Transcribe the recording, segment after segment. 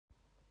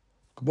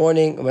Good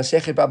morning.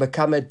 Masechet Bava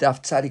Kamma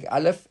Daf Tzadik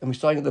Aleph, and we're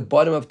starting at the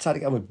bottom of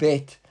Tzadik Amud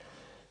Bet.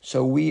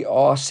 So we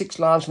are 6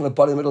 lines from the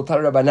bottom, middle,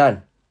 Tara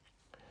Rabbanan.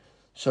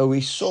 So we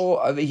saw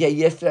over here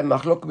yesterday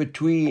machlok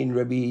between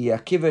Rabbi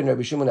Akiva and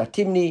Rabbi Shimon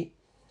HaTimni.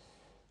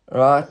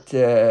 Right?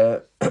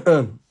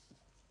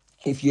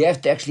 If you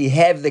have to actually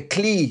have the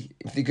kli,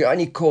 if you can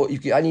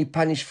only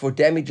punish for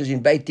damages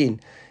in Beit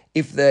Din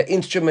if the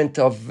instrument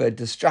of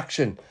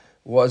destruction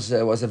was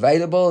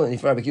available, and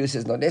if Rabbi Akiva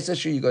says not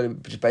necessary, you got to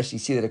just basically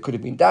see that it could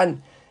have been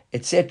done,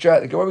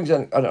 etc. The Gemara brings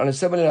on a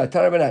similar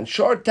note.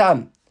 Short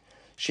tam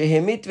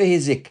shehemit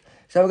vehizik.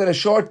 So we've got a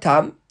short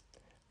tam,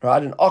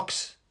 right? An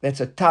ox that's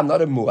a tam,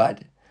 not a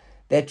muad,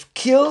 that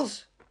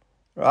kills.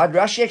 Right?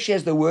 Rashi actually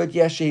has the word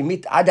here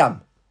shehemit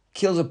adam,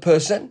 kills a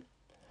person.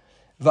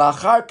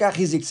 V'achar kach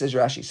hizik, says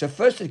Rashi. So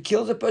first it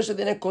kills a person,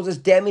 then it causes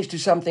damage to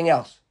something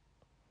else.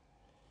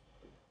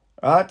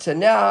 Right, so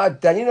now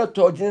Danino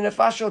told Dinah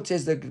Fashot,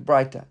 says the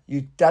Breita.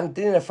 You done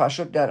Dinah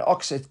Fashot, now an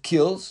ox that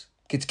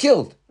gets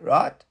killed,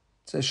 right?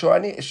 So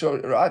Shorani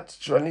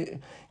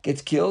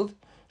gets killed,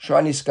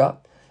 Shoraniska.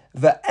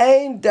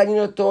 V'ain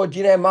Danino told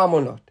Dinah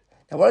Mamonot.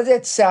 Now what does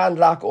that sound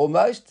like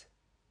almost?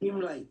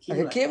 Kimle. Like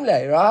a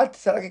kimle, right?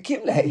 Sound like a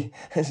kimle.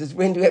 This is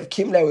when do we have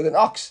kimle with an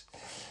ox?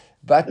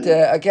 But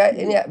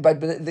okay, yeah,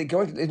 but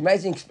the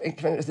amazing.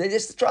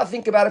 Let's try to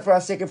think about it for a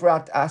second for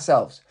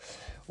ourselves.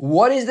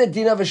 What is the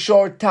din of a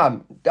short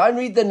tam? Don't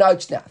read the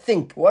notes now.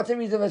 Think. What's the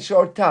reason of a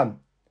short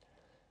tam?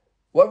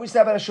 What we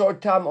say about a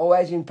short tam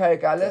always in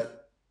Perek Aleph?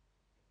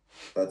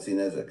 Chatzi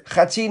nezek.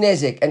 Chatzi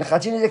nezek. And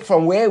chatzi nezek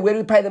from where? Where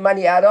do we pay the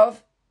money out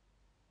of?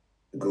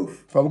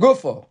 Goof. From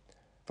gufo.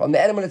 From the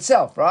animal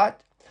itself, right?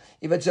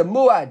 If it's a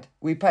muad,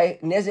 we pay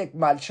nezek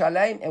mal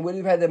shalem. And where do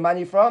we pay the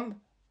money from?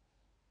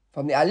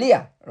 From the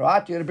aliyah,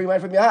 right? You're going to bring money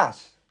from your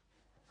house.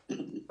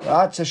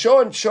 Right? So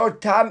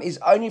short tam is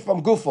only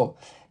from gufo.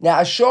 Now,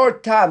 a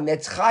short tam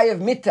that's chayav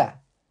mita,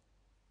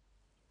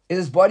 is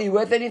his body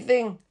worth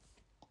anything?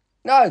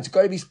 No, it's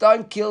got to be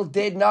stone, killed,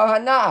 dead, no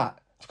hana.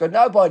 It's got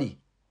no body.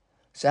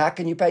 So how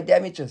can you pay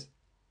damages?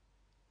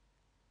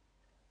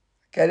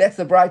 Okay, that's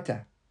the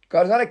brighter.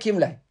 God is not a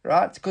kimle,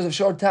 right? It's because of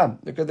short tam.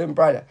 Look at them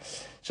brighter.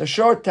 So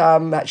short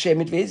tam,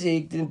 shemit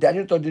v'izig,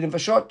 Daniel told him for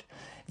short.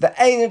 The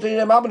ain into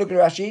the mama, look at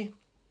Rashi.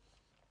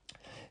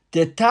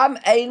 The tam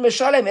ain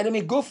meshalem,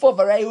 enemy gufo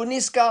v'rehu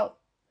niskal.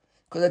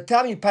 Because the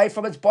time you pay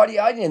from its body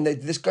only, and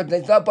there's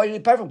no body to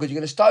pay from because you're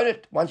going to stone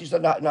it once you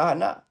stone it.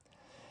 No.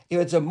 If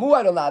it's a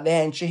muad on the other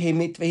hand,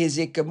 shehimit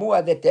vehizik, a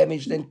muad that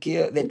damaged,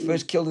 that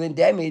first killed and then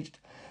damaged,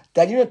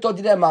 then you're not told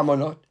them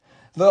mamonot.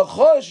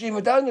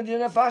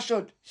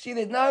 See,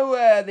 there's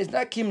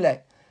no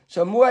kimle.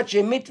 So muad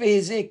shehimit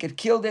vehizik, it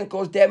killed and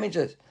caused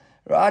damages,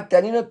 right?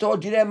 Then you're not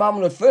told them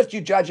mamonot. First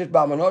you judge it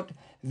mamonot,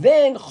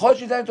 then chosh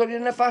you don't told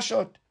them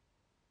nefashot.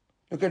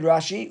 Look at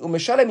Rashi,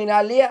 umeshalem min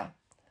aliyah.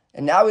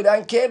 And now we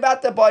don't care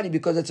about the body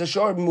because it's a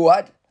short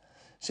muad.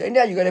 So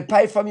now you're going to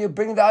pay from you,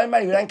 bring the own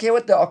money. We don't care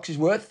what the ox is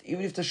worth,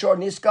 even if the short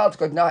niskal, it's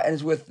got no, and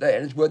it's worth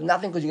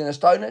nothing because you're going to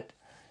stone it.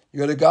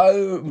 You're going to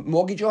go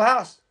mortgage your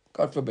house,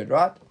 God forbid,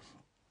 right?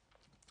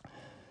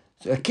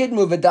 So a kid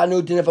move a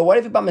danu dinner. What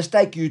if by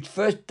mistake you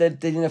first did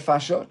dinner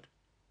fashot?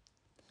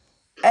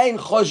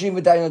 Ain't choshim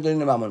v'danu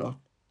dinner mamonot.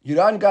 You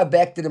don't go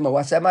back to the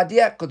what's that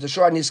idea? Because the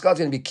short niskal is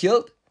going to be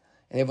killed,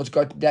 and if it's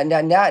got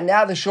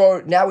now the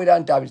short now we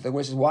don't damage. The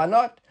question is why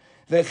not?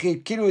 What do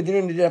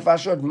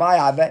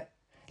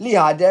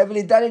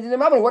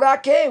I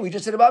care? We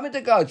just said a moment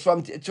ago. It's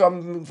from the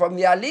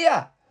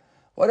aliyah.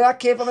 What do I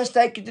care for a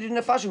mistake you did in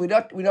the fashion? We're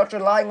not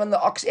relying on the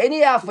ox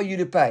anyhow for you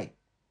to pay.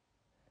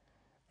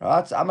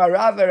 Right? So Amar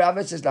Rav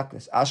says like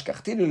this.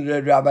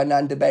 Ashkachtinu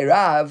Rabbanan de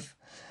Rav.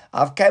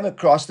 I've came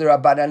across the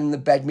Rabbanan in the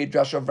Beit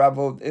Midrash of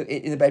Rav,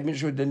 in the Beit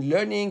Midrash we've been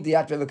learning the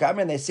Bava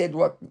Kamma, and they said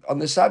what on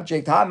the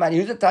subject. Hi man,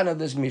 who's the ton of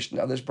this mission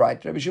of this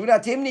bright? Rabbi Shimon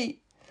HaTimni.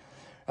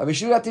 Rabbi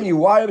Shimon HaTimni.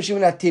 Why Rabbi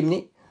Shimon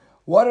HaTimni?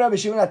 What did Rabbi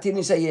Shimon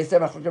HaTimni say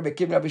yesterday?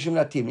 Rabbi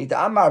Shimon HaTimni.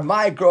 The Amar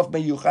my grof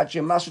meyuchat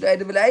shemasud eid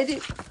v'leidi.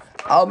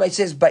 Alma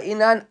says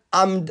ba'inan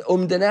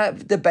umdana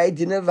the Beit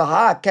Dinah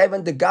v'ha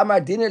kevan the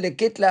gamar dinah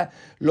lekitla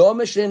lo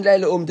meshin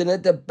leila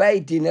umdana the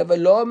Beit Dinah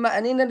v'lo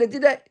ma'anina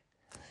ledidei.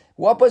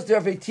 What was the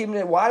Rabbi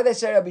Timni? Why did they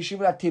say Rabbi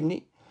Shimon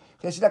HaTimni?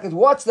 They said, like,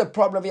 what's the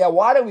problem here?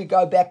 Why don't we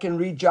go back and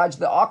rejudge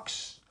the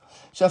ox?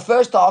 So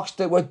first the ox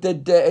did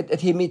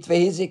himit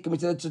vehizik,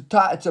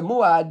 it's a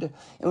muad,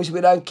 and we said we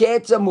don't care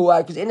it's a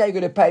muad because now you're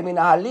going to pay me in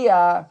a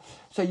haliyah,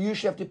 so you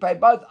should have to pay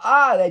both.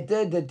 They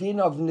did the din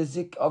of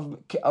nizik of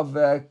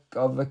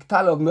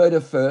ktal of murder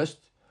first,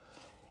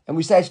 and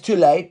we say it's too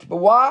late. But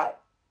why?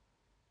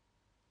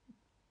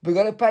 We're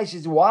going to pay. He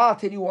says why? I'll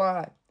tell you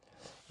why.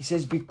 He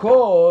says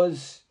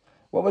because.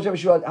 What was Rabbi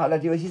Shimon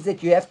HaTimni? He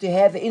said you have to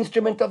have the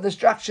instrument of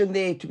destruction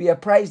there to be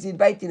appraised in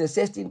Beit Din,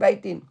 assessed in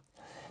Beit Din.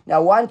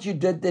 Now, once you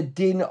did the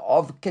din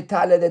of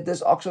ketala that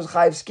this ox was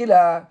chayiv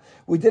skila,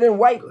 we didn't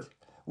wait.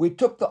 We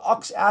took the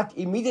ox out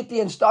immediately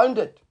and stoned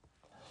it.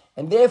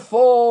 And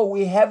therefore,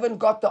 we haven't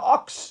got the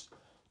ox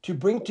to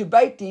bring to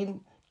Beit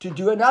Din to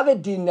do another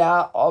din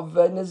now of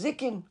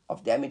nazikin,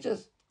 of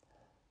damages.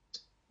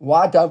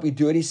 Why don't we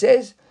do it? He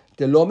says,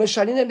 The lo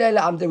meshalina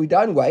leila amda. We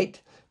don't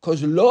wait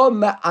because lo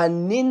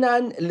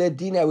ma'aninan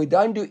ledina. We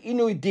don't do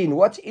inui din.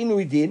 What's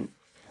inui din?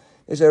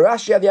 There's a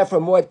Rashi over here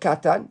from Moed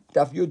Katan.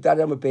 Daf Yud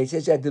Dadam It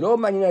says that lo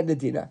ma'aninan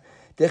ledina.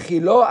 The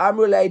chilo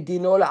amru le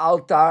dino la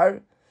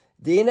altar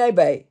dinai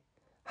bay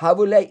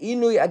havu le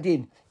inui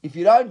adin. If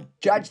you don't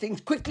judge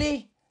things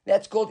quickly,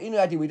 that's called inui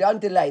adin. We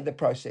don't delay the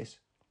process.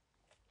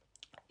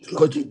 It's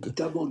like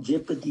double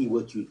jeopardy,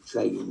 what you're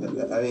saying.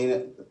 I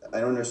mean, I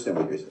don't understand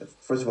what you're saying.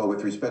 First of all,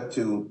 with respect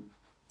to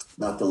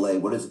not delay,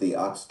 what is the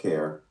ox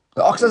care?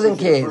 The ox doesn't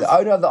care. The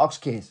owner of the ox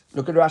cares.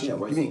 Look at Rashi. Yeah,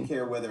 why does he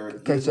care whether he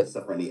Okay, doesn't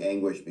suffer any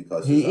anguish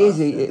because he his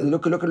is.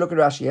 ox Look at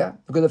Rashi. Yeah,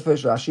 look at the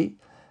first Rashi.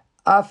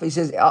 He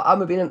says,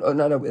 "I'm a bin." Oh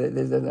no,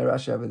 there's no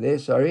Rashi over there.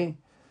 Sorry.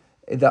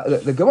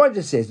 The Gemara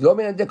just says, "Lo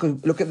min."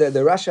 Look at the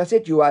Rashi. I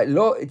said you are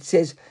lo. It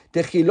says,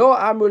 "Techilo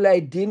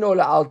amrulei dino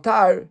la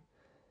altar,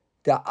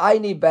 the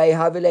aini bay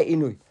havile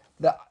inui."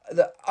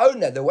 The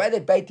owner, the way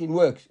that Beit Din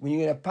works, when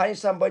you're going to punish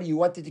somebody, you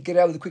want it to get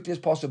over as quickly as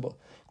possible.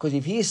 Because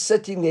if he's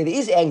sitting there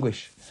is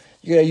anguish.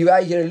 You're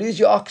going to lose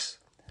your ox.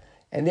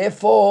 And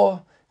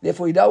therefore,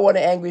 you don't want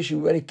to anguish. You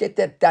want to get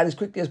that done as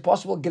quickly as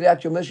possible, get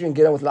out your misery and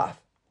get on with life.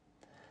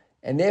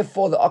 And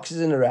therefore, the ox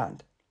isn't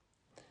around.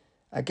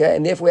 Okay?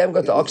 And therefore, we haven't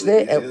got the ox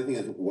there. The other thing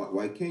is,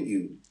 why can't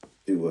you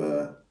do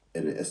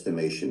an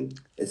estimation?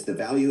 It's the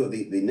value of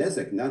the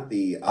nezek, not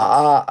the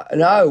ox.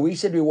 No, we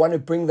said we want to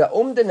bring the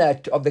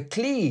umdanat of the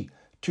kli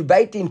to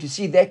Beit Din to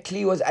see if that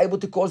kli was able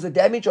to cause the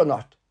damage or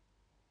not.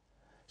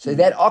 So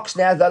that ox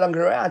now is no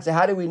longer around. So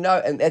how do we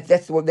know? And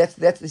that's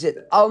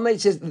it. Alma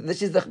says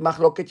this is the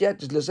machloket here.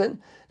 Just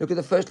listen. Look at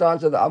the first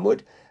lines of the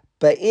Amud.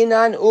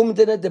 Ba'inan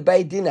umdana de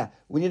Beit Dina.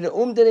 We need an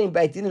umdana in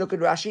Beit Dina. Look at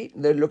Rashi.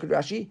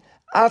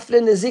 Afle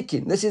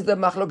nezikin. This is the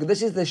machloket.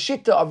 This is the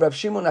shitta of Rav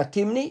Shimon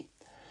Atimni.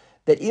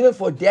 That even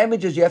for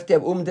damages you have to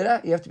have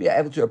umdana, you have to be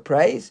able to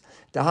appraise.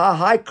 The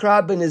high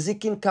crab and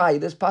nezikin kai.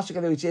 This pasuk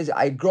over which says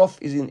grof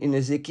is in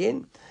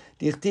nezikin.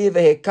 Dichtiv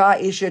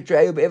veheka isha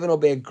treyu be'evan or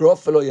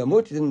be'grof v'lo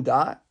yamut. He didn't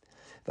die.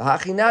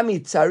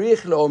 V'hachinami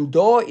tzarich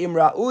le'omdo im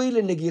ra'ui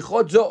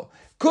le'negichot zo.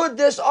 Could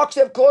this ox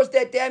have caused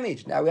that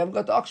damage? Now we haven't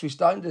got the ox. We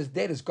stoned it. It's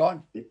dead. It's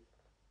gone.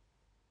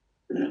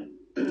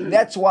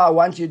 That's why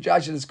once you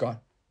judge it, it's gone.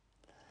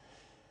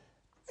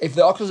 If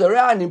the ox was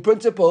around, in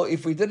principle,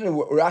 if we didn't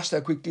rush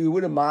so quickly, we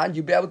wouldn't mind.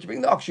 You'd be able to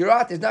bring the ox. You're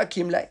right, there's no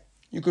kimle.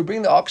 You could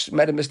bring the ox,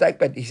 made a mistake,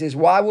 but he says,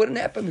 why wouldn't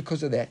it happen?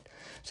 Because of that.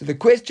 So the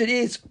question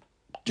is,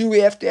 do we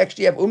have to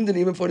actually have umdan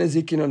even for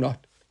nezikin or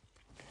not?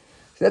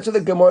 So that's what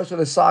the Gemara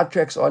sort of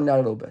sidetracks on now a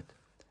little bit.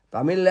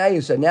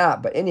 So now,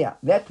 but anyhow,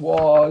 that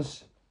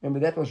was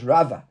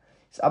Rava.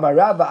 So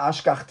Rava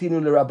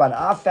ashkachtinu l'Rabbanan.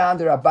 I found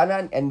the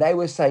Rabbanan and they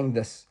were saying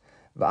this.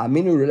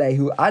 V'aminu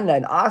releihu anna,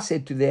 and I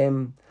said to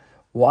them,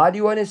 why do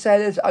you want to say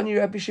there's only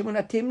Rabbi Shimon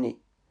Atimni?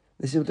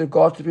 This is with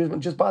regards to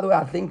Prism. Just by the way,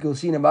 I think you'll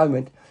see in a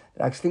moment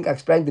that I think I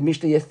explained the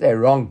Mishnah yesterday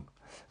wrong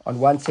on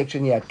one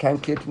section here. It came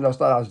clear to me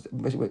last night.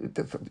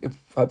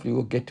 Hopefully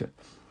we'll get to it.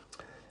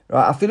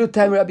 Right? Afilu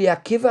time Rabbi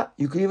Akiva.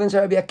 You could even say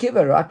Rabbi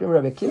Akiva, right?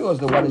 Remember Rabbi Akiva was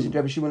the one who said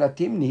Rabbi Shimon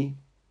Atimni.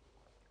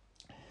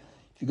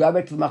 If you go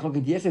back to the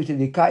Machloket yesterday, we said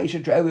the Kai Isha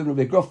Tre'ev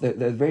Rabbi Grof,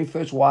 the very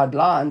first wide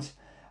lines.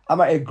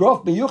 Amar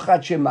Egrof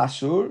Miyuchad Shem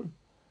Masur,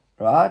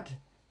 right?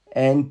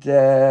 And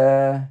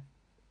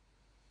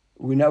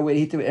we know where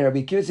he hit and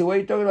Rabbi Akiva said, what are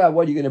you talking about?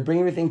 What, you're going to bring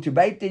everything to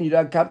Beit Din? You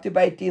don't come to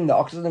Beit Din. The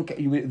oxen,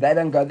 they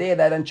don't go there.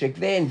 They don't check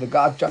there. And the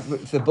guy,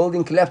 if the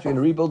building collapsed, we're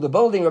going to rebuild the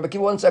building. Rabbi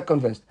Akiva wasn't so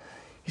convinced.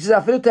 He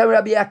says, Afilu time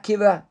Rabbi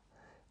Akiva.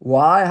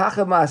 Why?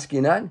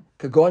 Hachamaskinan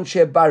kagon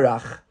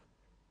shebarach.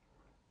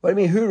 What do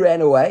you mean? Who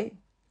ran away?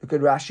 Look at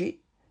Rashi.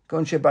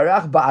 Kagon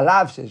shebarach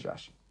ba'alav, says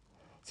Rashi.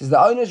 It says the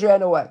owners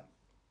ran away.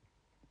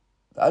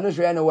 The owners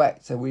ran away.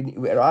 So we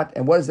right.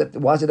 And what is that?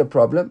 Why is it a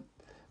problem?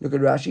 Look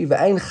at Rashi.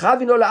 Ve'ein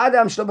chavin lo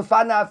la'adam shlo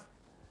b'fanav.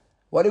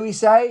 What do we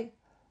say?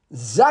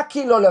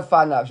 Zaki lo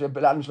lefanav shlo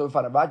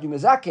b'fanav. Right? You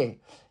mezake.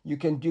 You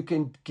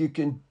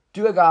can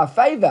do a guy a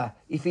favor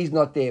if he's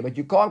not there, but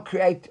you can't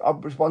create a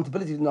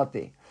responsibility if he's not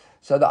there.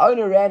 So the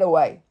owner ran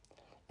away,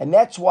 and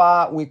that's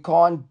why we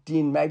can't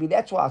din. Maybe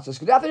that's why it's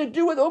got nothing to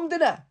do with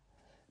umdana.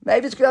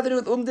 Maybe it's got nothing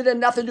to do with umdana,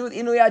 nothing to do with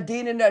inui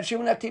adin, and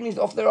Shimon Atimni is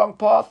off the wrong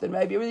path, and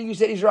maybe everything you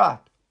said is right.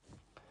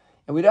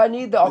 And we don't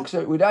need the ox.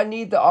 We don't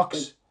need the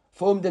ox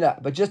for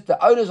umdana, but just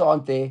the owners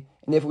aren't there,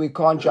 and therefore we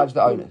can't judge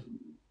the owners.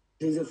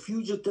 There's a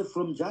fugitive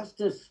from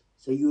justice,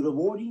 so you're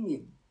rewarding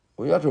him.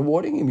 Well, you're not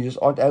rewarding him. You just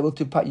aren't able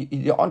to pay.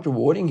 You aren't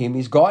rewarding him.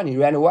 He's gone. He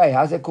ran away.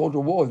 How's that called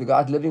reward? The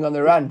guy's living on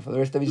the run for the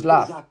rest of his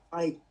life.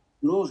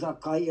 Lo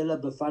zakai ela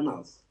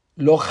b'fanav.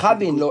 Lo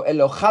chavin lo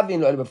elo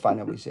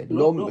b'fanav. We said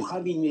Lo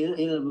chavin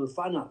ela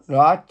b'fanav.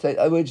 Right. So in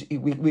other words,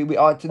 we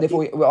are. So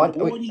therefore, we aren't.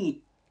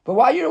 But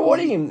why are you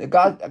rewarding him? The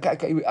guy.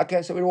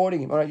 Okay. So we're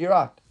rewarding him. All right. You're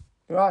right.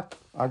 You're right.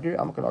 I agree.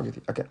 I'm not going to argue with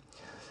you. Okay.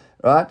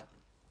 Right.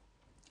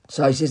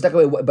 So he says,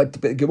 but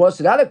Gemara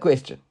said another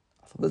question.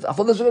 I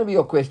thought this was going to be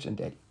your question,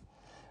 Daddy.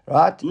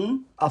 Right?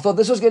 I thought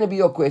this was going to be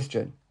your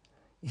question.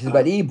 He says,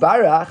 but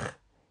barach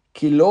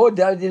kilo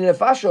dalidin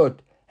nefashot.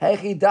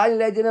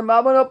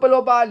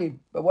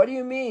 But what do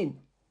you mean?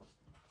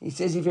 He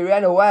says if he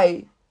ran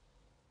away,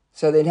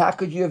 So then how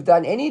could you have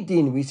done any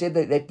din? We said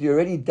that you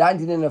already done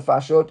din in the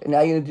fashot, and now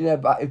you're going to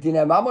do din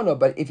mamonot.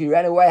 But if you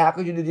ran away, how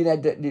could you do din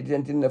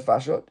in the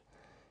fashot?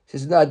 He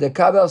says, no, the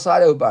kabel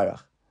sado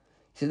barach.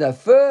 He says, no,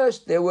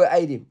 first there were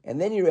Eidim,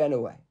 and then you ran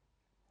away.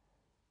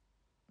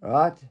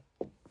 Right?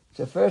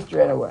 So first you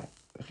ran away.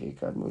 So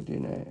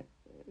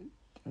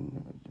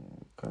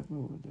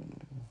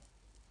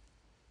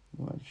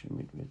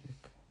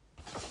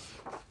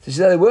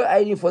they were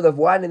Eidim for the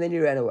one, and then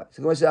you ran away.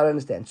 So I don't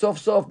understand.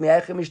 Sof,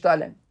 me'echem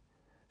ishtalem.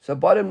 So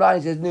bottom line,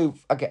 he says, no,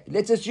 okay,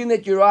 let's assume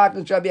that you're right,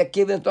 and Rabbi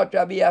Akiva, it's not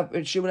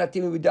Rabbi Shimon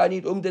Atimi, we don't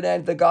need Umdana,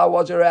 and the guy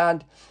was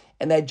around,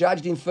 and they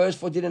judged him first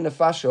for din in the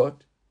fashot,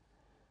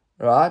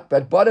 right?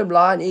 But bottom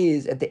line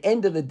is, at the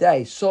end of the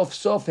day, sof,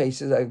 he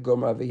says,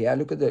 Gomer over here,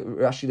 look at the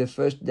Rashi, the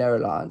first narrow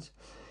lines,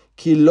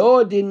 Ki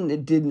lo din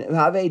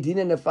have din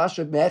in the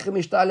fashot, me'echem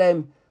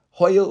ishtalem,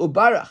 hoyel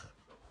ubarach.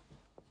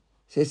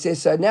 So it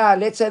says, so now,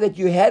 let's say that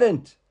you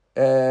hadn't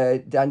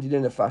done din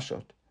in the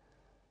fashot,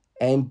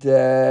 and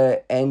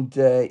the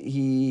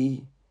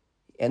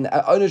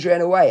owners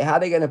ran away. How are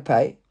they going to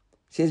pay?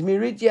 He says,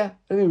 Miridya.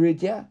 He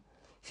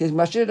says,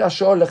 Mashir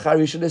Ashor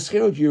lecharish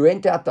l'schilut. You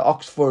rent out the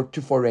ox for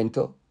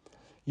rental.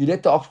 You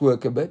let the ox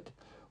work a bit.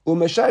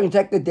 You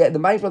take the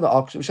money from the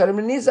ox. And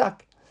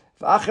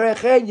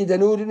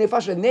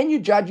then you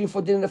judge him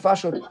for din in the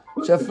fashot.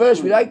 So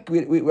first, we're not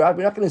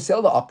going to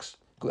sell the ox.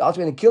 We're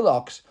also going to kill the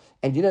ox.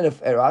 And you know,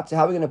 right? So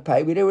how are we going to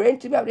pay? We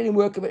rent him out, let him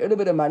work a little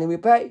bit of money, we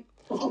pay.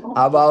 But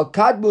anyhow,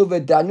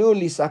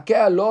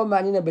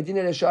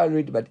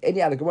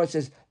 the Gemara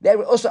says that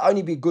would also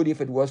only be good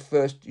if it was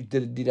first you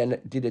did it in a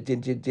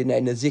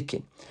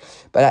zikin.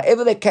 But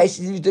however the case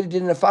is, if you did it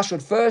in a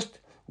fashot first,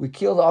 we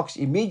kill the ox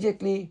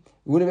immediately.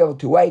 We wouldn't be able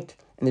to wait,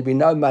 and there'd be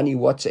no money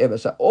whatsoever.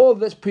 So all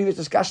this previous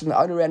discussion,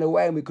 the owner ran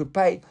away and we could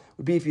pay,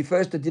 would be if you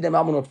first did a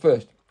mamonot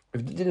first.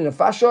 If you did it in a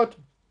fashot,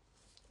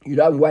 you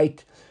don't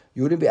wait.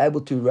 You wouldn't be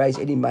able to raise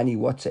any money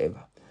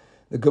whatsoever.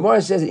 The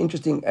Gemara says an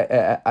interesting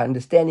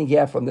understanding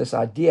here from this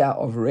idea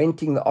of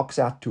renting the ox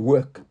out to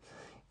work.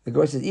 The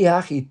Gemara says,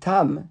 "Ihachi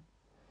tam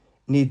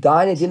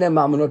nidane dina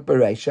mamonot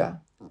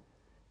bereisha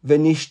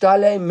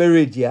v'nishtale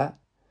meridia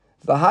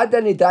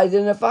v'hada nidane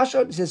dina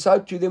fashot." It says so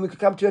too. Then we could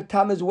come to a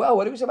tam as well.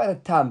 What do we say about a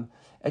tam?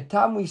 A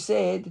tam, we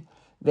said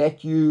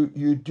that you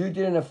do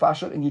din in a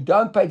fashot and you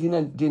don't pay din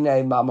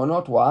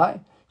mamonot.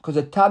 Why? Because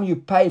a tam you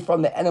pay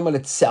from the animal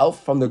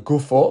itself, from the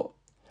gufo.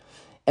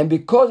 And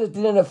because it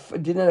didn't a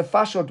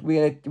fashot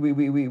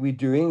we're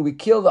doing, we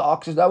kill the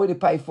ox, there's nobody to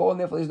pay for, and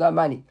therefore there's no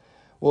money.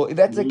 Well, if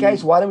that's the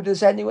case, why don't we do the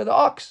same thing with the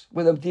ox,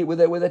 with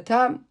a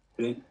tam?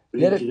 Let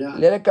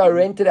it go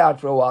rent it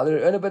out for a while,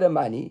 earn a bit of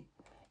money,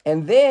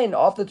 and then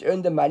after it's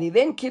earned the money,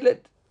 then kill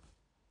it.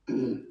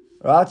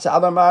 Right? So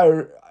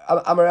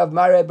Amarav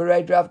Mare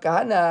Bered Rav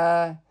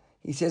Kahana,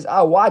 he says,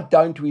 why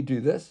don't we do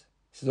this?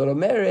 He says,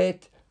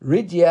 Olomeret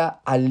Ridya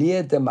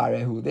Aliyah de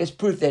Marehu. There's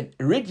proof that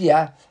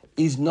Ridya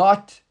is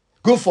not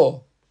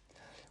Gufo.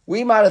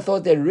 We might have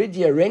thought that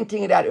Ridya,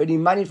 renting it out,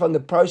 earning money from the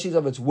proceeds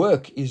of its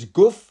work, is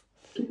Guf.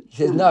 He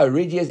says, no,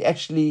 Ridya is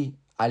actually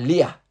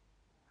Aliyah.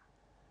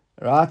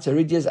 Right? So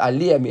Ridya is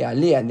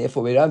Aliyah, and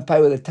therefore we don't pay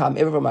with the time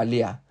ever from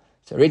Aliyah.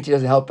 So Ridya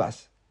doesn't help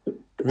us.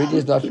 Ridya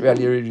is not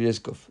really Ridya is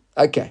Guf.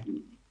 Okay.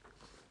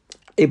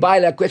 A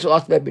question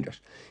asked about Midrash.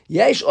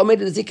 Yesh omed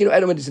the zikin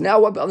element.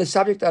 Now on the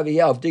subject over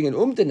here of doing an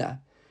umdana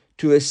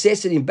to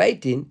assess it in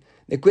Beitin,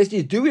 the question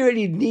is, do we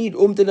really need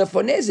umdana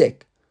for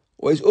nezek?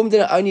 Or is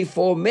umdana only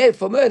for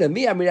murder?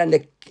 Mi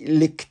amiran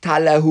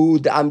liktalahu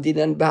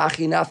amdinan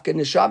b'hachi nafka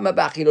neshama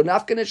b'hachi lo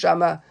nafka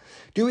neshama.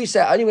 Do we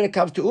say only when it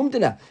comes to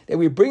umdana that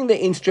we bring the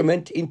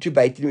instrument into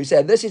Beit Din? We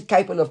say this is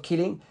capable of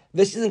killing,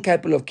 this isn't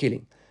capable of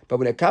killing. But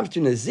when it comes to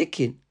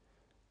nezikin,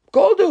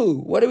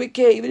 Goldu, what do we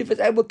care? Even if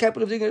it's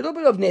capable of doing a little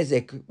bit of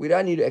nezek, we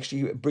don't need to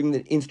actually bring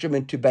the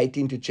instrument to Beit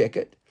Din to check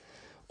it.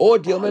 Or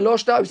deal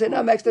meloshta, we say no,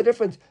 it makes no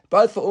difference.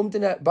 Both for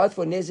umdana, both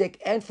for nezek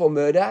and for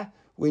murder,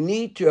 we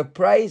need to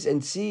appraise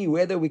and see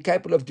whether we're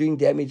capable of doing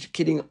damage,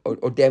 killing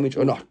or damage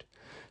or not.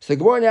 So the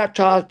Gemara now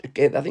tries,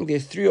 I think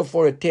there's 3 or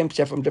 4 attempts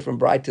here from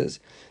different writers.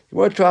 The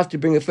Gemara tries to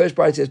bring the first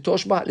writer, says,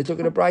 Toshma, let's look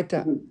at a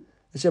writer.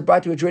 It's a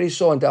writer which already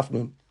saw in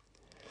Dafnun.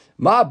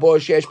 Ma bo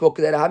shesh bo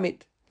kedei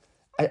hamit.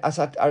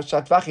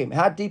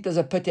 How deep does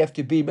a pit have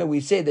to be? We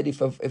said that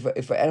if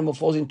an animal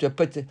falls into a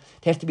pit, it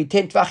has to be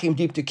 10 tvachim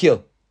deep to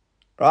kill.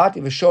 Right?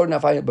 If it's short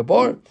enough, it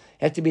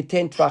has to be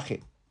 10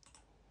 tvachim.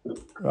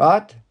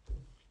 Right?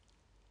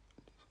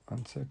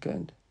 1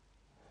 second.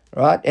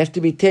 Right? It has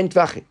to be 10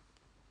 tvachim.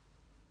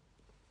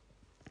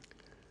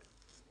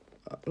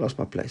 I lost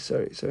my place.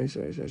 Sorry.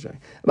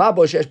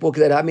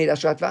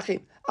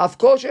 Of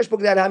course,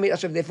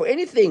 therefore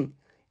anything,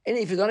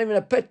 if it's not even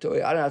a pit, or I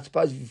don't know, I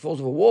suppose if it falls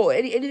off a wall,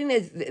 anything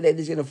that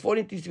is going to fall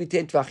into needs to be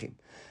 10 tvachim.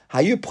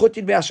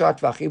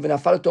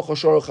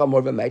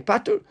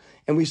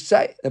 And we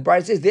say, the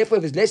Bible says, therefore,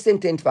 if it's less than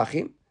 10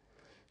 tvachim,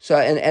 so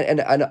and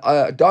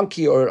a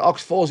donkey or an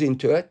ox falls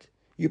into it,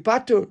 you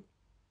patur.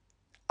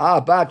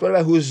 But what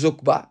about who's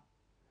zukba?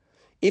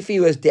 If he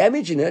was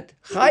damaging it,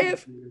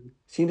 chayev.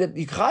 See that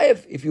you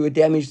chayev if you were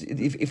damaged,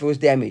 if it was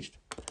damaged.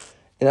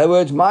 In other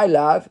words, my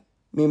love,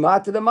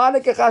 mimata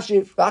l'mala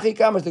kechashiv. V'achi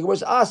kamma. The Gemara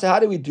says, so how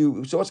do we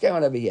do? So what's going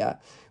on over here?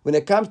 When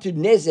it comes to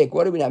nezek,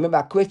 what do we know? Remember,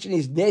 our question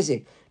is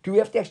nezek. Do we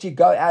have to actually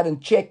go out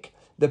and check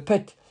the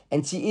pit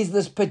and see, is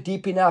this pit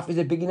deep enough? Is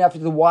it big enough?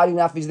 Is it wide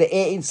enough? Is the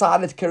air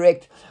inside it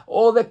correct?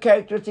 All the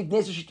characteristics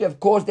necessary to have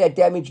caused that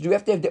damage. Do we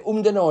have to have the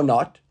umdana or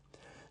not?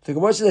 So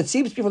Gemara says, it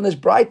seems to be from this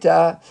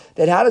brighter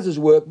that how does this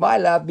work? My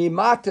love, we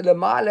count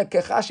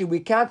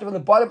it from the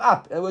bottom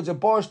up. In other words, a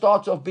bore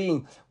starts off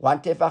being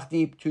 1 tefach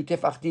deep, 2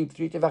 tefach deep,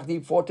 3 tefach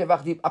deep, 4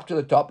 tefach deep, up to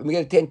the top, and we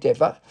get a 10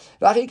 tefach.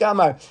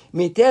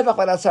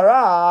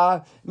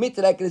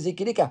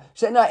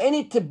 So now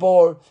any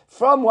bore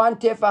from 1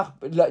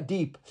 tefach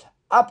deep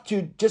up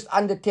to just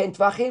under 10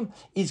 tefachim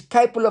is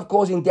capable of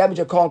causing damage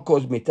or can't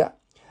cause mita.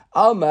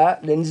 Alma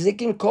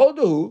l'nezikin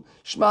kolduhu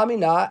shma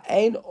mina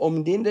ein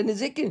umdin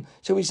l'nezikin.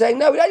 So we're saying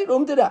no, we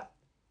don't need umdina.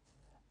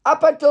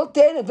 Up until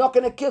 10, it's not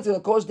going to kill, it's going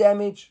to cause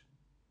damage.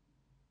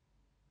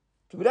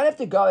 So we don't have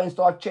to go and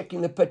start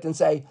checking the pit and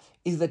say,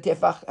 is the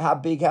tefach how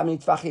big, how many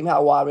tefachim,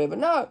 how wide, whatever.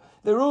 No,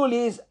 the rule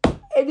is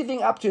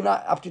anything up to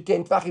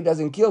 10 tefachim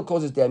doesn't kill,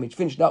 causes damage.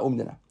 Finish, no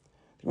umdina.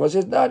 The Gemara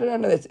says no.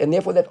 And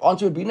therefore that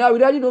answer would be no, we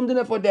don't need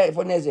umdina for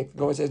nezek. The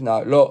Gemara says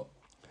no, lo.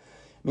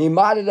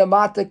 Mimad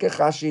l'mata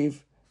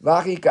kechashiv.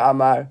 Vachi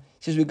Kamma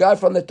says we go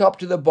from the top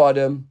to the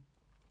bottom,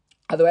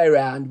 other way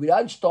around. We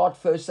don't start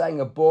first saying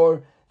a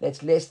bore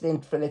that's less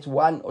than, that's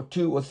 1 or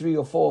 2 or 3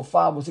 or 4 or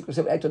 5 or 6 or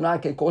 7, 8 or 9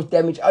 can cause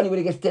damage. Only when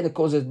it gets 10 it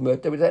causes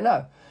murder. We say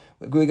no.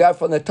 We go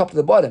from the top to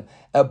the bottom.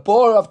 A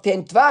bore of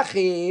 10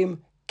 tvachim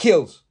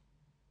kills.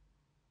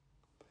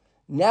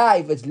 Now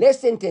if it's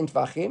less than 10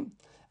 tvachim,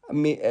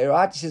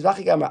 right, it says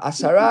Vachi Kamma,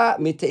 asara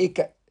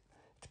miteika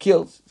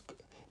kills.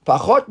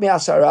 Pachot me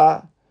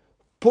asara.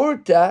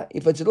 Purta,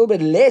 if it's a little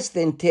bit less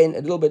than 10,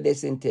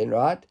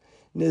 right?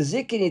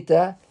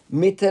 Nezikinita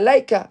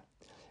mitaleika.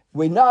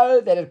 We know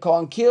that it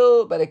can't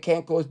kill, but it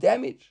can cause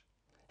damage.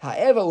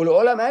 However,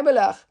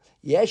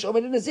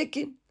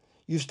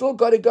 you've still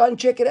got to go and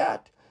check it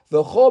out.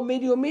 And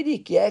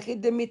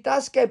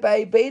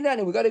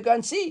we got to go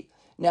and see.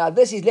 Now,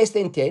 this is less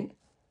than 10.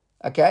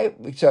 Okay,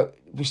 so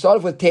we start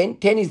off with 10.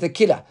 10 is the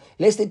killer.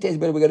 Less than 10 is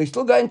better. We're going to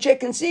still go and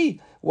check and see,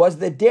 was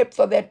the depth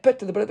of that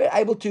pit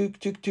able to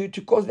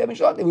cause damage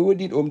or not? Then we would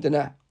need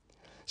umdana.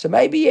 So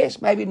maybe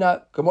yes, maybe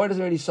no. Gemara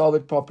doesn't really solve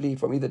it properly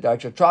from either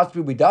direction. Tries to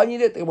prove we don't need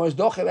it. The Gemara is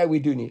doche, we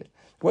do need it.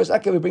 Gemara is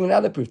okay, we bring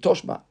another proof.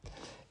 Toshma.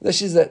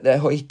 This is the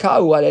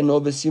hoikau ale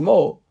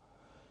novesimo.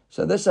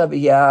 So this over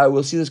here,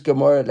 we'll see this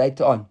Gemara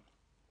later on.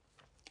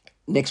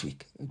 Next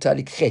week.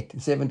 Talik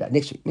 7 days.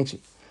 Next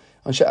week.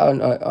 On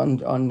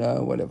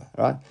whatever,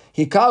 right?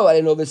 Hikau, I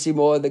don't know,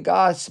 the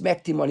guy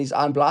smacked him on his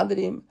eye and blinded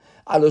him.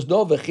 Alos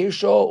no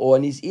v'chirsho, or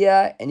on his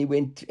ear, and he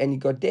went and he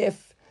got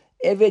deaf.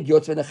 Eved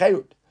yotzve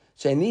nechayrut.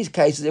 So in these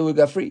cases, they will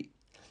go free.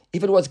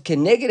 If it was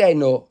keneged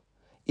no,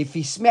 if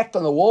he smacked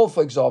on the wall,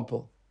 for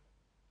example,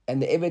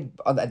 and the Eved,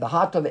 at the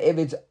heart of the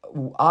Eved's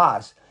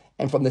eyes,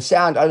 and from the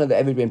sound, I don't know,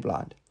 the Eved went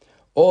blind.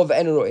 Or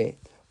v'enu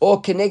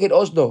or keneged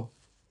osno,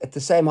 at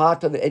the same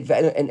heart of the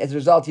Eved, and as a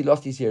result, he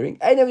lost his hearing.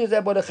 I never used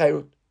that word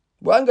nechayrut.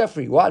 Won't go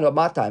free. Why not?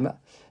 My timer.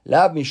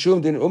 Lav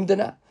mishum din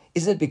umdana.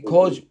 Isn't it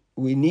because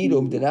we need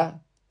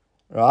umdana?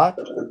 Right?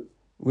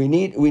 We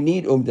need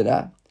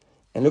umdana.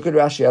 And look at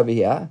Rashi over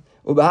here.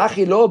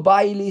 Ubahachi lo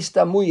ba'i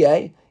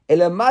listamuye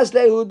ele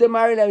mazlehu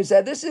demarila. He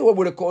said, this is what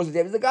would have caused the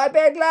damage. The guy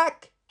bad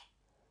luck.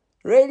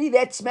 Really,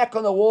 that smack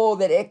on the wall,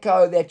 that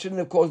echo, that shouldn't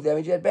have caused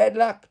damage. He had bad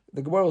luck.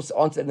 The Gemara will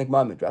answer in the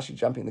moment. Rashi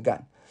jumping the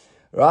gun.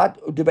 Right?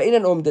 So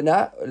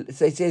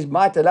it says, so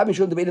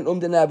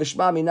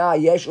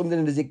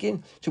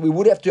we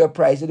would have to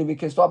appraise it, and we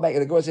can start making.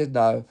 The Gemara says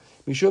no.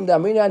 He says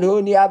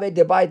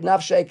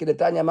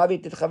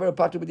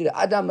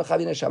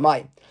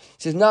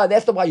no,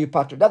 that's not why you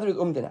patu. Nothing with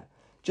umdana.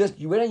 Just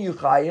when you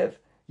chayev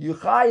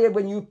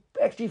when you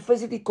actually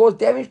physically cause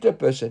damage to a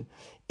person.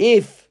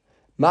 If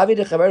but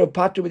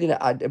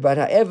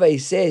however he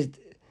says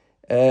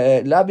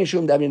lav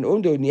mishum damin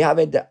umdu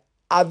nihaved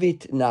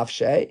avit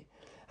nafshay.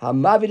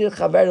 And the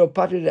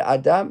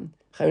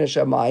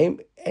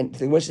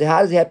question,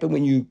 how does it happen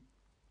when you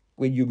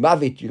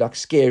mavit, you like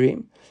scare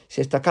him?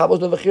 He says,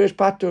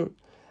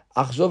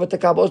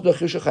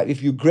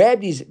 if you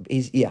grabbed his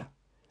ear,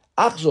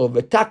 and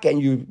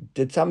you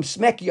did some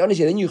smacky on his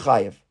ear, then you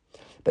chayev.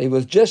 But it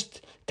was just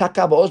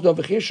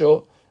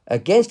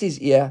against his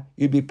ear,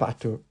 you'd be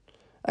patur.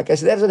 Okay,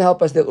 so that doesn't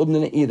help us that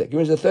umdana either. Give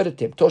us the third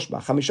attempt.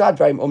 Toshma. Chamishad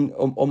dvarim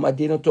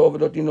adino tov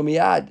v'lotino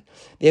miyad.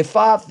 There are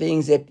 5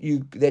 things that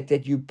you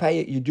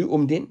pay. You do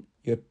umdin.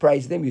 You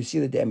praise them. You see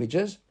the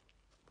damages.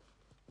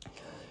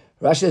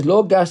 Rashi says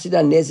lo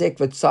garsida nezek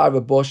v'tzar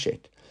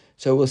v'boshet.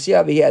 So we'll see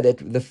over here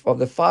that of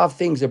the 5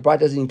 things, the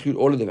Bright doesn't include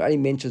all of them. It only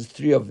mentions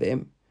 3 of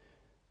them.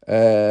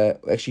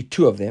 Actually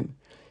 2 of them.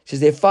 It says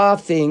there are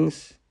 5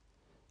 things,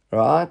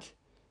 right?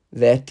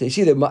 That you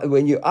see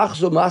when you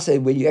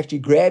when you actually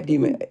grabbed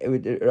him,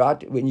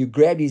 right? When you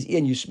grabbed his ear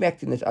and you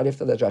smacked him, that's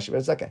after that Rashi, but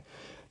it's okay.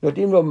 What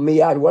do you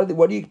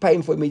pay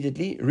him for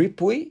immediately?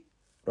 Ripui,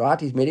 right?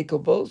 His medical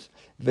bills.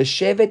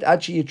 V'shevet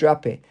ad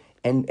sheyitrape.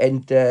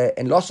 and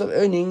loss of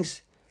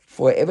earnings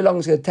for however long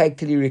it's going to take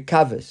till he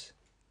recovers.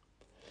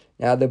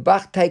 Now the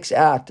Bach takes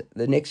out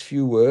the next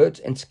few words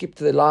and skip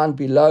to the line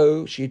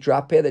below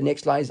Shitrape. The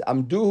next line is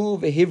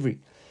Amduhu vehivri.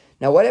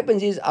 Now what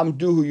happens is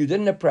Amduhu, you did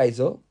an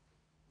appraisal,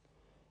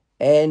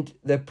 and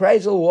the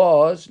appraisal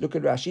was, look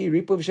at Rashi,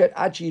 Ripu v'shet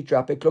ad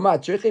Shitrape. Klomar,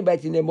 tzrichim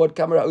beit mod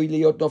kamera oi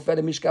liyot nofel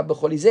mishkav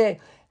b'cholizeh.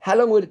 How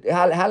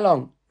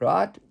long,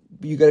 right?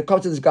 You're going to come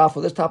to this guy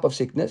for this type of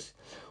sickness.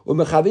 You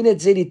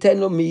say,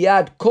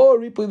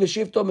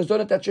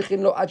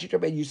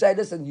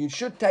 listen, you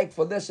should take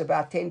for this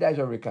about 10 days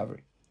of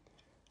recovery.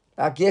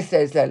 Like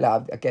yesterday,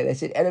 they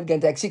said, Adam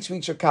going to take 6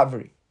 weeks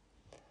recovery.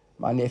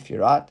 My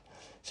nephew, right?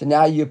 So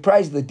now you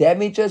appraise the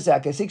damages.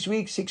 Okay, 6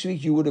 weeks,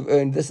 you would have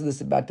earned this and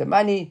this amount of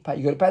money. But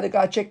you got to pay the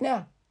guy a check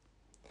now.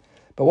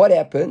 But what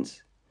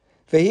happens?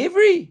 For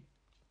Hivri,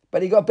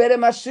 but he got better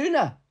much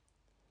sooner.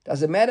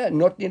 Doesn't matter.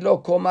 Not in law,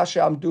 kol masha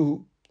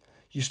amduhu.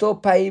 You still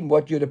pay him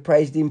what you'd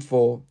appraised him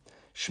for.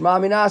 Shema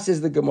Minah,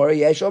 says the Gemara,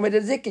 yesh omed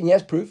and zikin.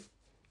 Yes, proof.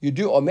 You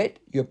do omed,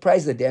 you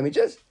appraise the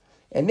damages,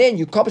 and then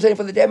you compensate him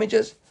for the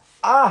damages.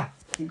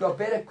 He got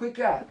better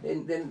quicker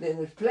than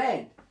was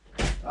planned.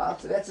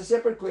 So that's a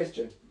separate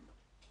question.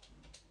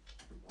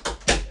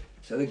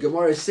 So the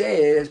Gemara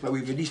says, but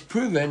we've at least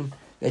proven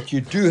that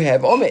you do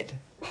have omed.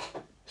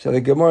 So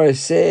the Gemara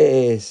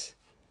says,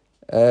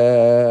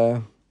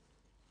 the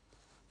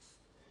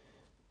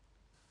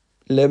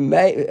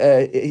Gemara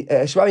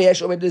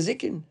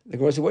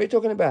says, what are you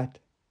talking about?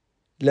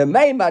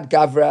 Lemay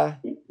gavra,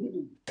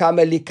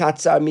 kama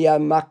likatzar miya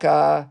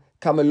maka,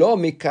 kama lo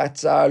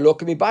mikatzar, lo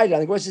kami bayla.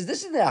 The Gemara says,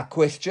 this is our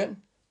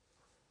question.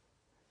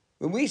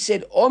 When we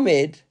said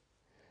omed,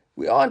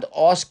 we aren't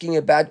asking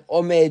about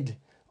omed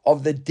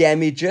of the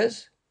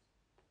damages,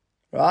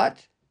 right?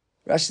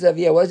 Rashi says over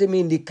here, what does it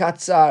mean,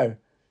 likatzar?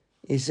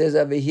 He says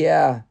over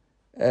here,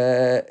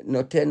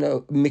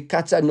 noteno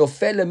mikatzar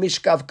nofel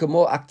mishkav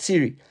kamo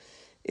aktsiri.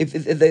 If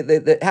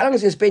how long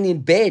is he spend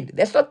in bed?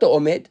 That's not the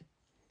omed.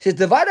 He says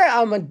Devada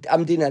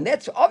Amdina.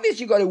 That's obvious.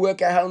 You got to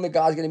work out how long the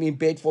guy's going to be in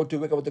bed for to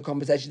work out with the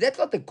compensation. That's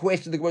not the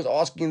question the Gemara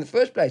was asking in the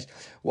first place.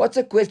 What's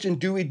the question?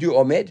 Do we do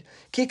omed?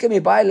 Kikami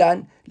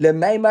bailan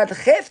lemeimat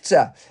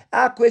chefza.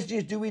 Our question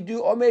is: do we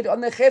do omed on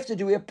the chefza?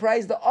 Do we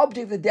appraise the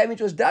object the damage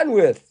was done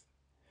with?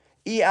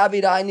 Can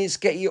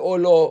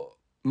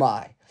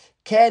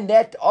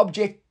that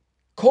object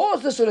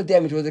cause the sort of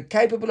damage? Was it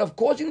capable of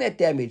causing that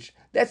damage?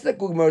 That's the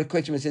Gemara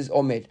question that says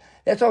omed.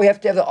 That's why we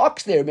have to have the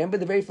ox there. Remember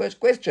the very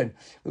first question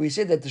when we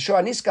said that the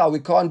Shoah Niskal we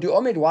can't do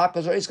omed. Why?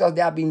 Because Shoah Niskal's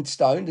now been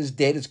stoned, is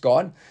dead, it's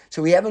gone.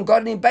 So we haven't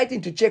got any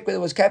baiting to check whether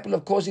it was capable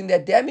of causing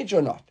that damage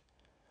or not.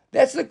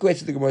 That's the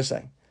question the Gemara is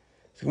saying.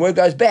 So the Gemara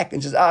goes back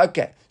and says,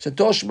 okay. So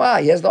Toshma,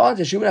 he has the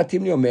answer. Shuman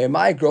Atimni Omer,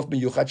 my grof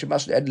meyuchat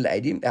shemashu edel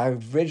eidim. Our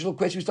original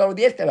question we started with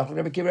yesterday.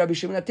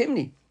 Shuman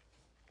Atimni.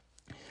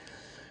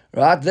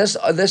 Right, this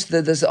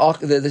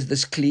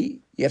kli,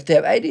 you have to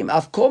have eidim.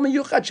 Af kol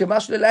meyuchat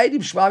shemashu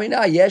eidim shma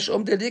mina yesh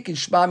dedik in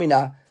shma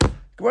mina.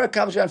 Gemara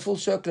comes around full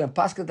circle and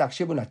paskat like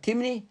Shimon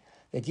Atimni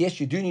that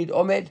yes, you do need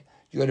omed.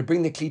 You got to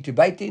bring the kli to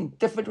beitin.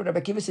 Different what Rabbi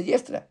Kiva said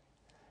yesterday.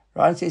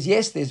 Right, and says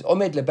yes, there's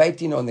omed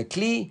lebeitin on the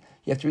kli.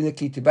 You have to bring the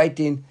kli to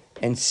beitin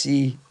and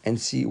see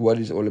what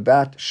it's all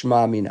about.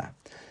 Shma mina.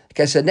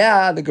 Okay, so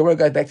now the Gemara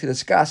goes back to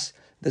discuss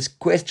this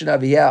question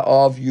over here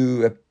of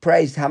you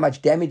appraised how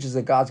much damage is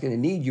the guy's going to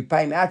need. You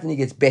pay him out and he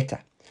gets better.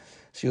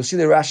 So you'll see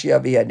the Rashi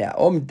over here now.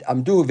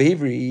 Amdu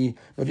v'hivri,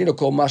 not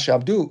call masha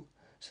abdu.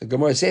 So the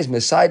Gemara says,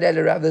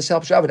 Messiah Rav, this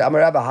helps Rav.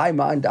 Amar Rav, high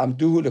mind,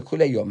 amdu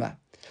lekule yoma.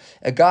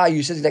 A guy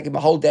who says it's taking him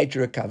a whole day to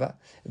recover.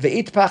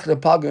 Ve'it pach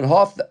lepag,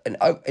 and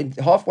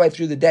halfway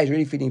through the day he's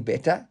really feeling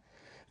better.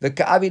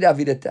 Ve'ka'avid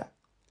avidata.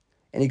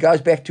 And he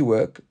goes back to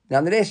work.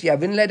 Nonetheless,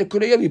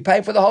 you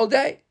pay for the whole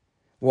day.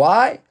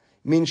 Why?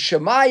 Min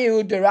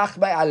shemayu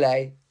derachmei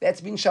alei.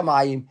 That's min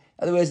shamayim. In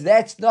other words,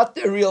 that's not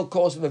the real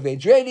cause of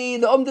events. Really,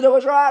 the umdana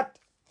was right.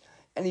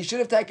 And he should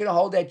have taken a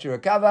whole day to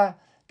recover,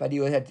 but he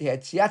had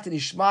siyata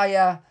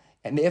d'ishmaya,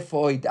 and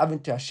therefore he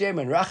davened to Hashem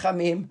and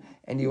rachamim,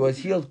 and he was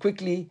healed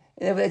quickly.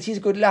 And therefore that's his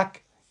good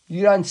luck.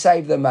 You don't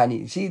save the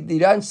money. See, you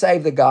don't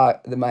save the guy,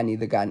 the money,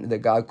 the guy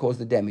who caused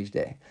the damage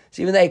there.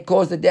 So even though he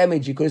caused the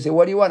damage, you could have said,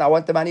 what do you want? I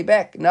want the money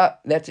back. No,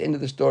 that's the end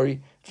of the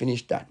story.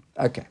 Finished, done.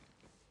 Okay.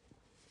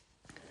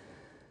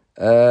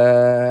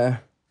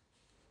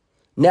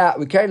 Now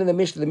we carried on the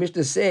Mishnah. The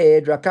Mishnah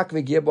said, "Rakak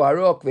v'gir bo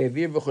harok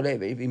ve'vir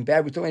v'chulei." In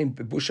bad, we're talking in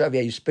busha.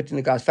 You spit in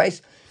the guy's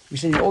face. We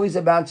said all these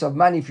amounts of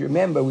money. If you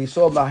remember, we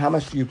saw about how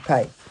much do you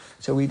pay.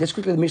 So we just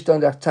quickly the Mishnah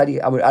on the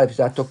Tzadi Amud Aleph.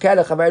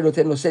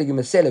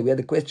 We had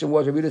the question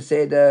was Rabbi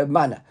said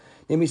mana.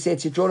 Then we said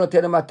Sitron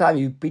noten matam.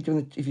 You beat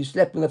him if you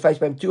slapped him in the face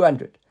by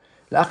 200.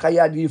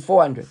 Lachayad you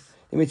 400.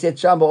 Then we said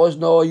Shamba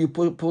Ozno. You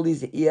pulled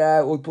his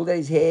ear or pulled out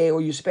his hair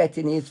or you spat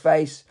in his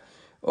face.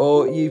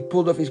 Or you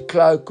pulled off his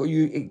cloak, or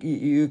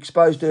you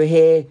exposed her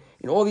hair.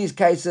 In all these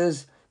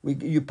cases,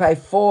 you pay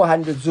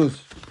 400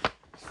 zuz.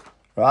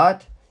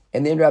 Right?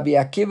 And then Rabbi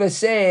Akiva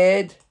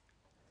said,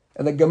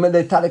 and the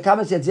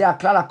Tanakhama said,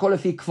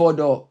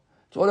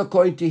 It's all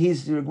according to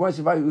his. The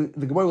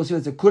Gemara will see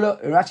it's a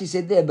kula. Rashi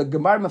said there, but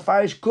Gemara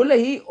mafarish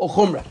kulahi or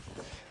chumrah.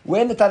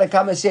 When the Bava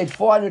Kamma said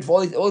 400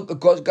 for all it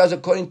goes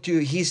according to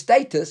his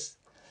status.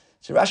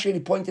 So Rashi really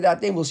pointed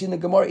out then. We'll see in the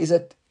Gemara, is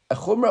it a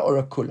chumrah or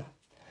a kula?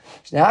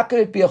 So now how could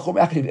it be a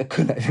chumrah? How could it be a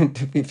kula? It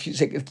took me a few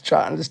seconds to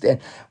try and understand.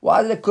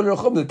 Why is it a kula or a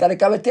chumrah? The Bava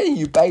Kamma telling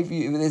you pay for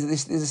you.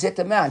 There's a set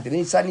amount, and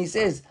then suddenly he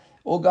says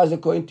all goes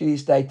according to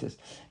his status.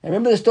 And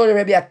remember the story of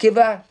Rabbi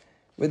Akiva,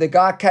 where the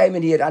guy came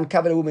and he had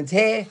uncovered a woman's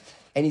hair,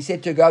 and he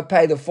said to her, go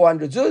pay the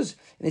 400 zuz,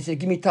 and he said,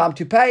 give me time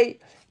to pay.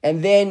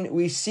 And then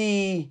we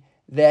see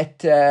that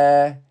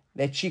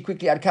that she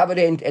quickly uncovered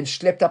it and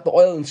schlepped up the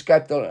oil and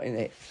scraped the oil in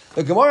there.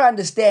 The Gemara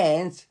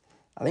understands.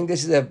 I think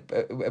this is a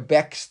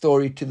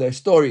backstory to the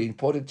story.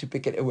 Important to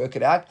pick it and work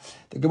it out.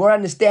 The Gemara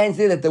understands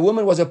there that the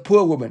woman was a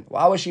poor woman.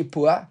 Why was she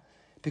poor?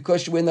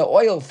 Because when the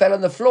oil fell on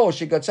the floor,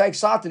 she got so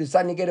excited to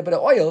suddenly get a bit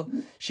of oil,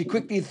 she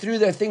quickly threw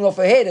the thing off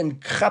her head and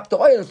chapped the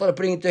oil and started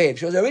putting it into her hair. If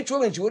she was a rich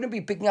woman, she wouldn't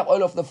be picking up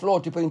oil off the floor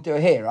to put into her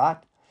hair, right?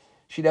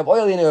 She'd have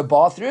oil in her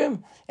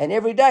bathroom, and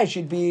every day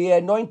she'd be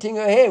anointing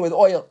her hair with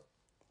oil.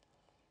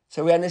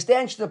 So we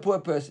understand she's a poor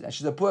person.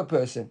 She's a poor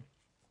person.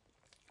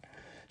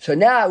 So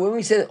now, when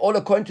we say all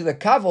according to the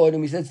kavod,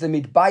 and we say it's the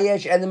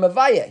mitbayesh and the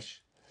mavayesh.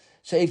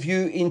 So if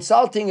you're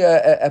insulting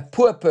a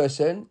poor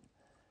person,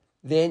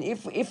 then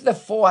if the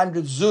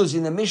 400 zuz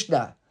in the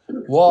Mishnah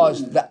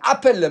was the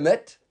upper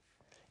limit,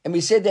 and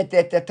we said that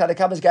Bava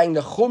Kamma is going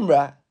to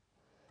chumrah,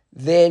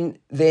 then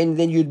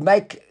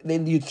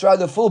you'd throw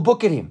the full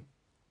book at him.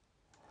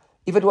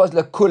 If it was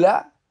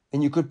lakula,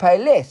 then you could pay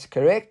less,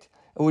 correct?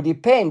 It would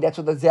depend. That's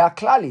what the Ze'ah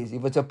Klal is.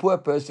 If it's a poor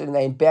person and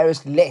they're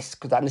embarrassed less,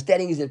 because the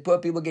understanding is that poor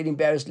people get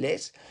embarrassed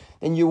less,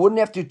 then you wouldn't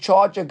have to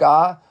charge a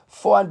guy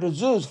 400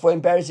 zuz for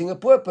embarrassing a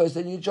poor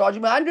person. You charge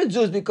him 100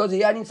 zuz because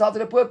he had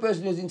insulted a poor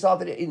person who's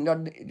insulted.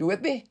 You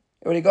with me?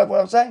 Everybody got what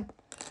I'm saying?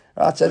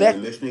 Right. So that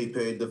the Mishnah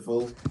paid the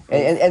full.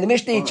 And the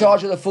Mishnah he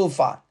charged the full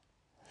fine.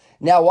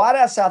 Now, why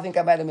did I say I think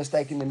I made a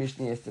mistake in the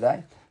Mishnah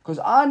yesterday? Because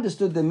I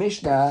understood the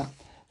Mishnah.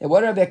 And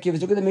what Rabbi Akiva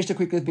is, look at the Mishnah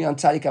quickly with me on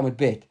Tzadik Amud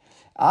Bet.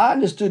 I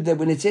understood that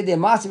when it said there,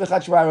 Maaseh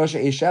v'chad shvar Rosh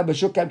Isha,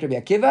 Bashuk came to Rabbi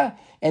Akiva,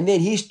 and then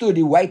he stood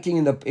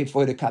waiting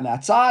for her to come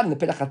outside in the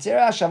Pelach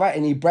Hatzera Shavar,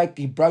 and he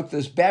broke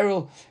this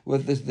barrel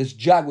with this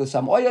jug with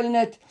some oil in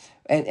it,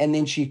 and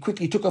then she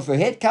quickly took off her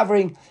head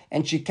covering,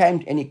 and he came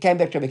back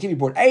to Rabbi Akiva. He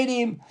brought aid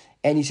him,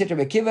 and he said to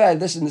Rabbi Akiva,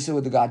 this is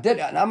what the guy did.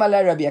 And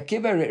Amalei Rabbi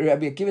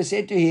Akiva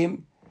said to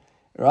him,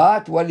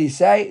 right, what did he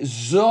say?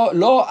 Zo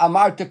lo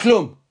amarta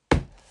klum.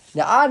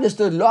 Now I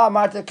understood lo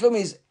amarta klum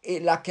is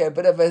like a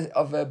bit of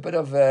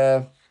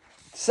a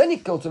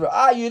cynical to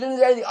her. You didn't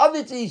say anything.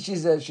 Obviously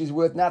she's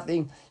worth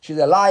nothing. She's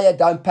a liar.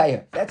 Don't pay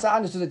her. That's how I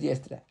understood it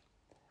yesterday.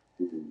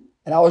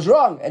 And I was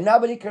wrong, and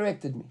nobody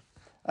corrected me.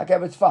 Okay,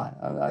 but it's fine.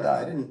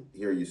 I didn't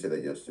hear you say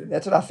that yesterday.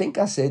 That's what I think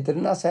I said.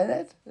 Didn't I say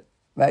that?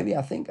 Maybe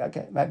I think.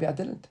 Okay, maybe I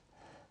didn't.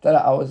 Then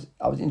I was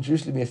in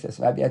Jerusalem yesterday,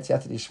 so maybe I'd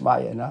said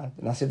Shmaya, and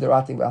I said the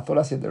right thing, but I thought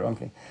I said the wrong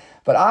thing.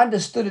 But I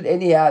understood it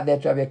anyhow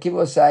that Rabbi Akiva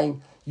was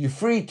saying, you're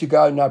free to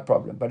go, no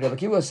problem. But Rabbi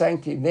Akiva was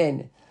saying to him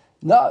then,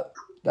 no,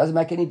 doesn't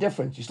make any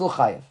difference. You're still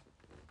chayav.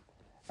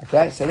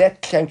 Okay, so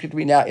that came to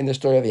me now in the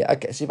story over here.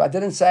 Okay, so if I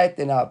didn't say it,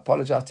 then I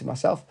apologize to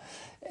myself.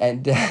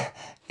 And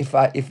if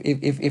I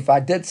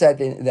did say it,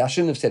 then I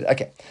shouldn't have said it.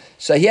 Okay,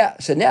 so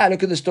now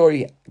look at the story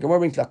here. Gemara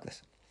brings like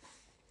this.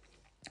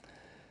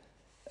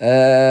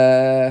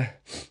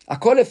 I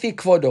call it fi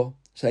kvodo.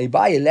 So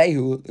Ibai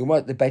Elehu,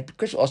 the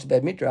question asked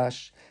about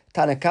Midrash.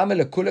 Tana Kamma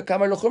lekula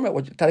Kamma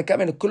lechumra. Tana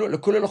Kamma lekula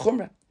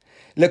lechumra.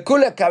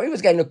 Lekula Kamma. He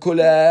was going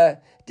lekula.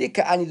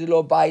 Dika ani de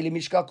lo bai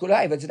lemishkal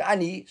kula. If it's an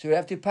ani, so we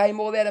have to pay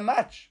more than a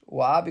much.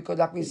 Why? Because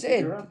like we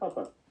said.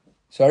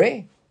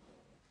 Sorry.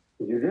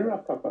 You did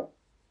not, Papa.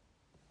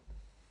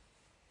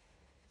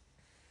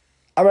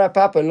 I'm Rav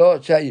Papa.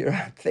 Lord, show you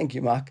right. Thank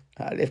you, Mark.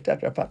 I left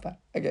out Rav Papa.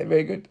 Okay,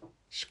 very good.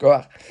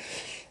 Shkoach.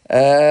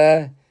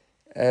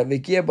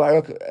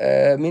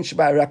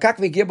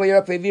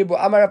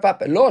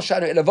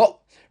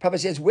 Papa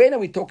says, when are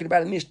we talking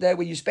about a Mishnah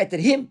where you spat at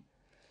him?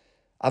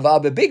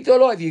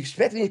 If you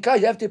spat in his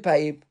clothes, you have to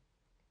pay him.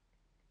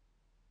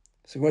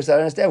 So we want to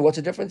understand what's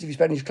the difference if you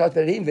spat in his clothes,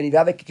 spat at him.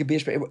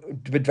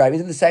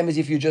 Isn't the same as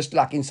if you just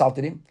like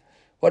insulted him?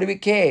 What do we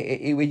care?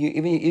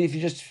 Even if you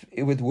just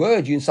with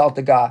words you insult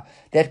the guy,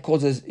 that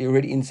causes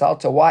already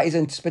insult. So why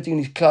isn't spitting in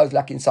his clothes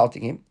like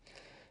insulting him?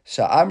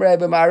 So Amrei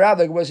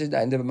b'Ma'arava, what's his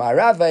name? The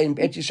Ma'arava in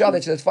Et Yishal,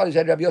 that says as follows,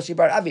 Rabbi Yossi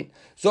bar Avin.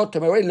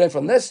 Zotom, I already learned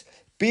from this,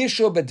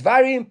 Bishu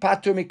b'dvarim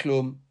patur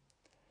miklum.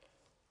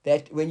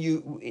 That when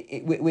you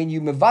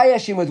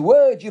mevayash him with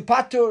words, you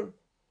patur.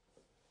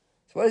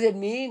 So what does it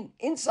mean?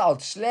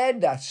 Insult,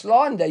 slander,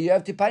 you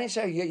have to punish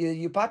her,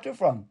 you patur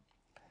from.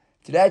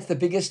 Today it's the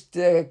biggest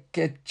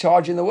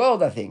charge in the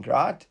world, I think,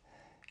 right?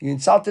 You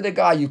insulted a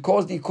guy, you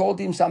called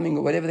him something,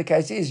 or whatever the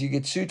case is, you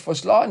get sued for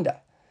slander.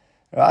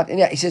 Right? And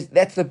yeah, he says,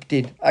 that's the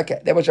did.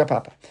 Okay, that was Rav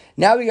Papa.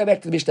 Now we go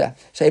back to the Mishnah.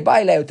 So, that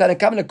was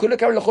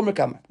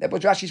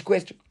Rashi's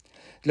question.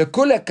 If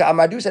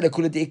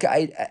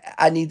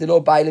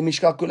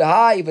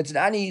it's an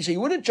ani, so you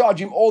wouldn't charge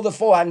him all the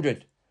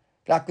 400.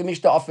 like the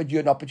Mishnah offered you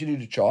an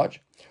opportunity to charge.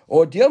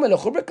 Or Dilma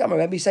Lechumra Kamma,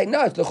 maybe say,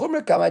 no, it's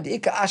Lechumra Kamma, the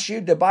Ika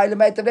Ashir, the Baile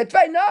Meitav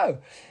Letvei. No,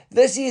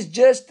 this is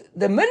just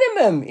the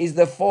minimum is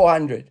the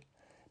 400.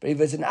 But if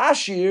it's an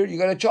Ashir, you're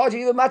going to charge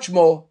even much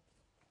more.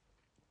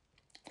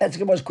 That's the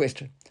Gemara's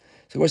question.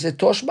 So Gemara says,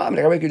 Toshma,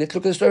 let's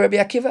look at the story of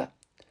Rabbi Akiva.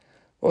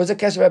 What was the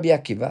case of Rabbi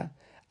Akiva?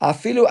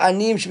 Afilu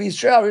anim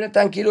shv'Yisrael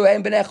rinatan kilu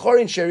ein b'nei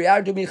chorin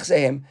sheriardu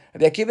michsehem.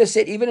 Rabbi Akiva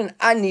said, even an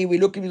ani, we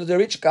look at the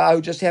rich guy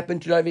who just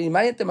happened to not have any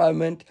money at the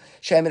moment,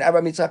 Shem and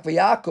Abraham, Yitzchak,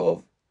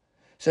 v'Yaakov.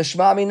 So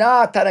Shma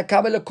Mina,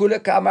 Tanakama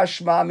lekula kama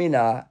Shma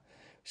Mina.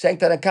 Saying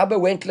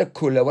Tanakama went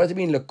lekula. What does it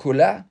mean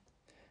lekula?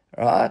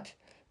 Right?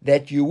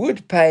 That you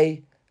would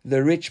pay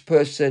the rich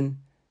person,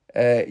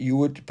 you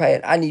would pay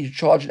an ani, you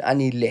charge an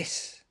ani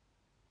less.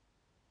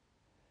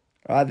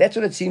 Right, that's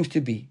what it seems to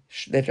be.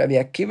 That Rabbi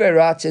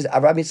Akiva says,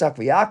 Avraham, Yitzchak,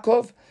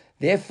 Yaakov.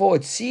 Therefore,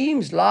 it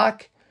seems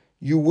like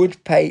you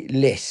would pay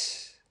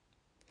less.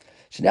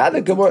 So now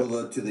the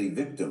Gemara to the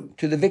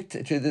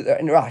victim.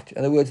 Right. In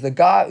other words, the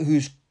guy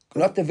who's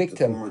not the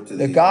victim,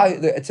 the guy.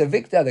 It's a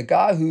victor. The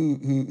guy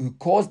who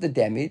caused the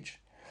damage.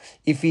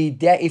 If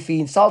he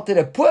insulted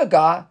a poor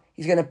guy,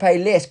 he's going to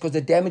pay less because the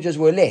damages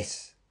were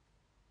less.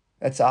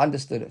 That's how I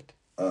understood it.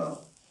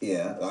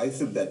 Yeah, I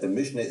assume that the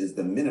Mishnah is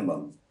the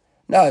minimum.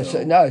 No,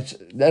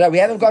 we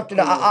haven't got to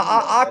know.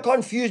 I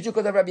confused you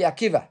because of Rabbi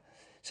Akiva.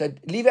 So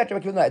leave out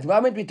Rabbi Akiva. At the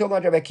moment, we're talking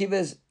about Rabbi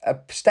Akiva's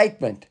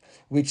statement,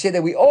 which said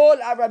that we all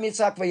Avraham,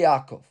 Yitzchak,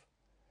 Yaakov.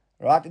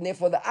 Right? And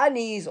therefore, the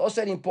ani is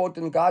also an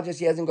important guy, just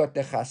he hasn't got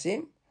the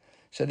chasim.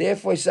 So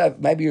therefore,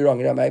 maybe you're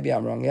wrong. Maybe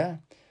I'm wrong, yeah?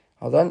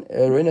 Hold on.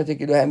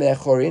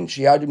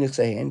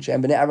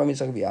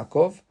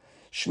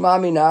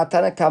 Shma mina,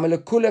 Tanakama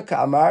lekula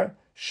ka'amar,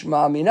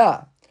 Shma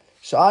mina.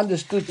 So I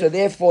understood. So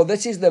therefore,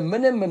 this is the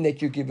minimum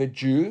that you give a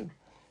Jew,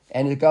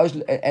 and it goes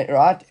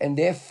right. And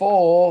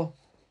therefore,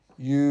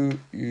 you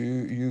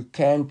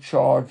can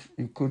charge.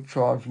 You could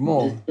charge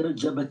more.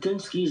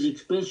 Jabotinsky's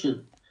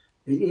expression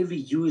that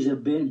every Jew is a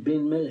ben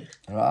melech.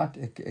 Right.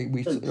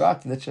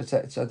 Right. That's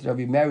just so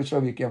Rabbi Meir.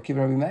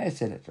 Rabbi Meir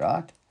said it.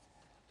 Right.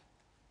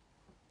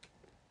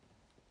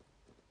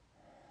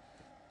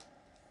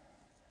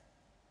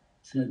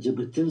 So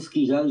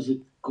Jabotinsky goes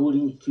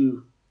according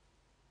to.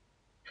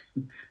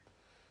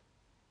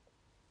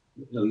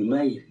 No, you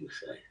may, you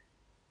say.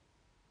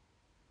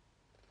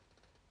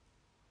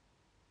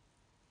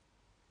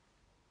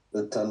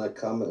 The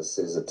Tanakama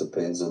says it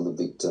depends on the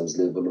victim's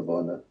level of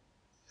honor.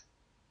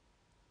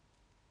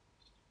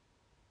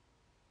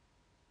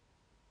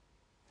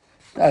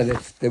 No,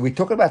 we're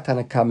talking about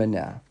Tanakama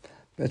now.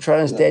 We're trying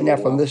to understand now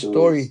from this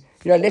story.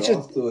 Let's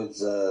just.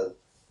 Afterwards,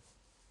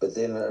 but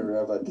then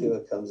Rabbi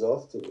Akiva comes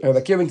afterwards. Rabbi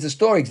Akiva brings the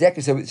story,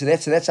 exactly. So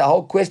that's our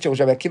whole question. Was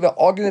Rabbi Akiva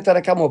arguing the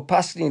Tanakama or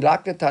passing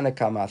like the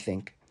Tanakama, I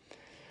think.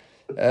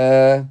 So what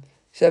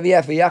would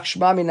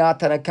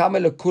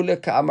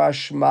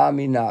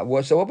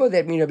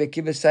that mean? Rabbi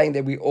Akiva is saying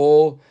that we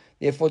all,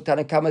 therefore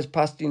Tanakama is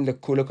passed in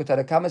lekula, because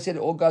Tanakama said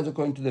all goes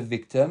according to the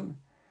victim.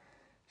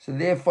 So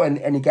therefore,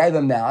 and he gave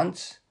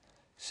amounts.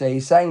 So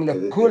he's saying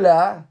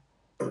lekula,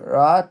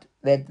 right?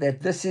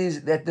 That this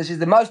is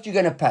the most you're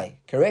going to pay.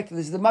 Correct?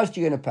 This is the most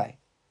you're going to pay,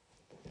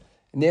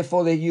 and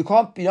therefore that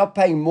you're not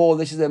paying more.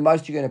 This is the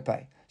most you're going to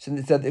pay. So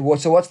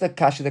what's the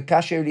kasha? The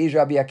kasha is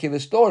Rabbi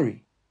Akiva's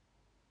story.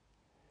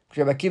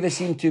 Rabbi Akiva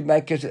seemed to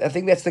make it. I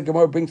think that's the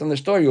Gemara brings on the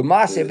story.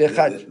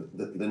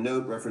 The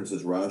note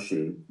references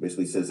Rashi,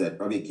 basically says that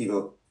Rabbi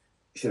Akiva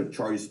should have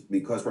charged,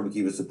 because Rabbi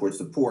Akiva supports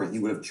the poor, he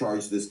would have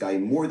charged this guy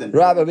more than.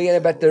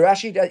 But the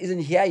Rashi isn't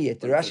here yet.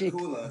 The Rashi,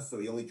 so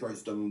he only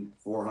charged them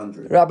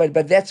 400. Right,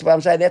 but that's what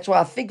I'm saying. That's why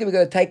I think that we're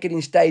going to take it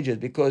in stages,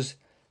 because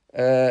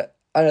I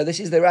know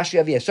this is the Rashi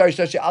of here. Sorry.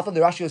 I thought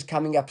the Rashi was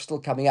still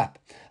coming up.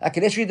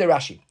 Okay, let's read the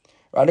Rashi.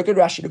 Right, look at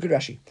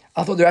Rashi.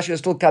 I thought the Rashi was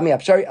still coming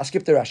up. Sorry, I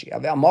skipped the Rashi. I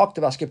marked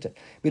it, I skipped it.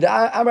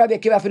 What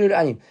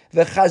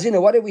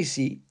did we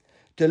see?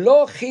 The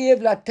lo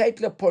chiyev latet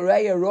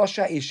leporeya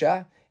rosha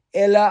isha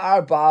ela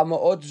arba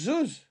ma'ot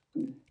zuz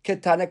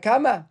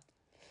ketanakama.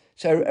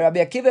 So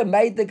Rabbi Akiva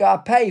made the guy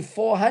pay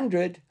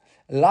 400,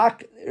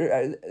 like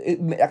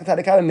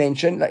Tanakama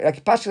mentioned,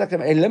 like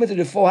limited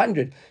to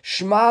 400.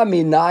 Shma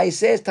mina, he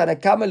says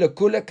Tanakama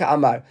lekula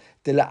ka'amar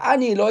de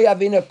la'ani lo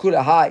yavina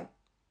kula hai.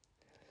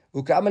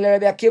 So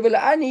Rabbi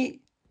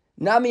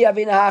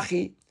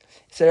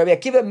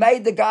Akiva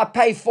made the guy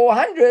pay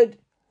 400,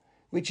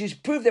 which is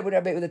proof that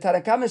when the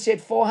Tanakama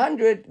said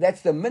 400,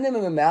 that's the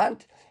minimum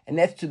amount, and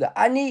that's to the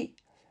ani,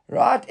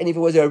 right? And if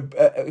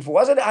it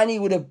wasn't ani, he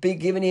would have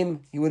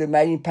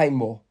made him pay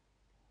more.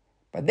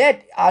 But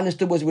that I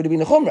understood would have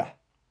been a chumrah.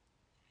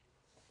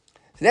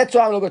 So that's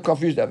why I'm a little bit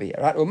confused over here,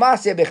 right?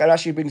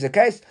 Rashi brings a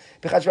case.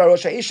 Now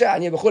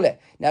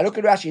look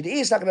at Rashi.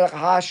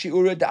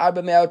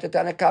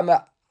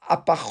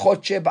 But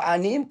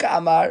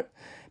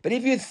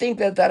if you think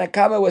that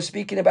Tanakama was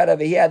speaking about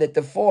over here, that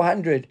the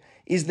 400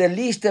 is the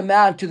least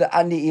amount to the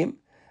aniim,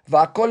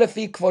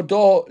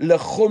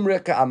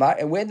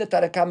 and when the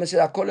Tanakama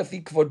said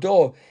akolafi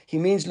kvodo, he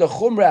means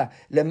lechumra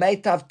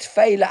lemeitav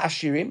tfei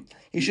laashirim.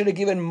 He should have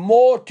given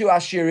more to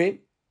ashirim.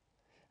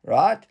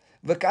 right?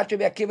 V'kat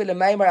Rabbi Akiva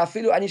l'meimar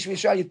afilu ani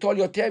shvishal yitol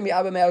yoter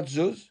mi'aba me'ot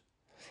zuz.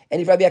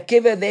 And if Rabbi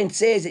Akiva then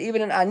says that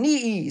even an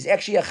ani is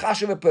actually a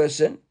chash of a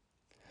person,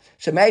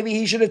 so maybe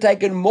he should have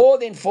taken more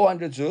than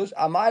 400 zuz.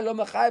 Amai lo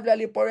mechayev la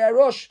lipori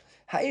harosh.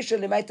 Ha'isha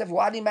l'meitav.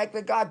 Why did he make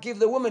the guy give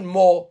the woman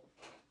more?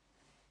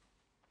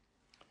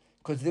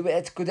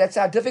 Because that's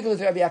how difficult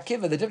with Rabbi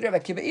Akiva. The difference Rabbi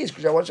Akiva is,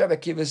 because what does Rabbi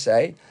Akiva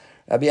say?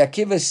 Rabbi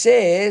Akiva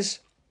says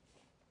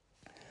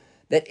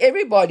that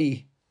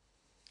everybody,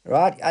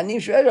 right? It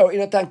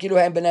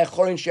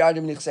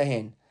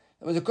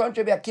was a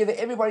contrary Rabbi Akiva,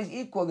 everybody's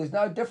equal. There's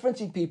no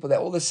difference in people. They're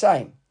all the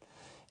same.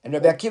 And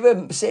Rabbi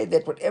Akiva said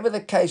that whatever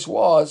the case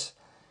was,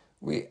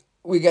 we're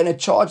going to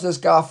charge this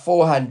guy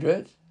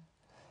 400.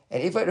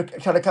 And if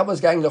Tanna Kamma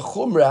is going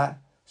l'chumra,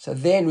 so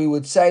then we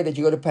would say that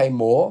you got to pay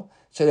more.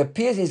 So it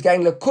appears he's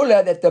going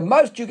l'kula, that the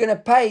most you're going to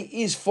pay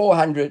is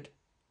 400.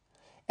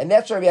 And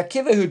that's Rabbi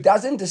Akiva, who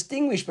doesn't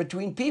distinguish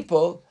between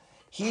people.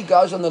 He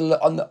goes on the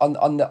amount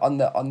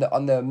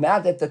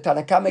that the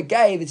Tanna Kamma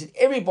gave. It's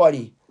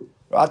everybody,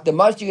 right? The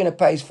most you're going to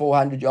pay is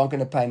 400. You aren't going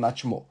to pay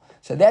much more.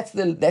 So that's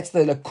the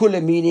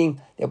l'kula,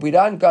 meaning that we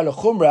don't go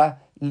l'chumra,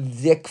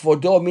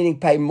 zekvodo, meaning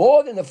pay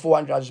more than the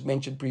 400 I just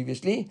mentioned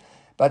previously.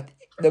 But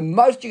the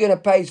most you're going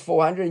to pay is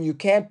 400, and you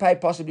can pay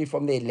possibly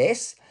from there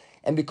less.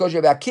 And because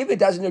Rabbi Akiva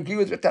doesn't agree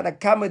with Tanna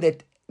Kamma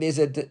that there's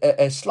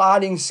a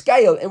sliding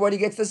scale, everybody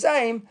gets the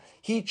same,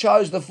 he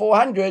chose the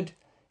 400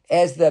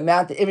 as the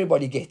amount that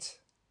everybody gets.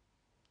 I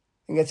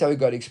think that's how we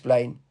got to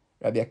explain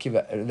Rabbi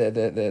Akiva,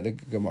 the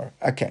Gemara.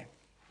 Okay.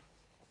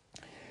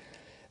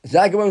 So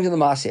now Gemara to the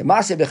Maaseh.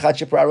 Maaseh b'chad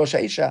shepra rosh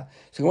ha'isha.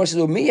 So Gemara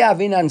says, "Mi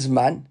yavinan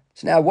zman."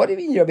 So now, what do you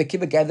mean Rabbi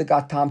Akiva gave the guy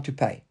time to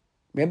pay?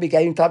 Remember, he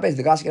gave him time to pay.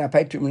 The guy's going to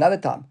pay to him another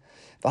time.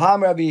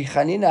 V'ham Rabbi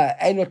Chanina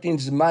ein notin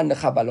zman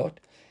lechabalot.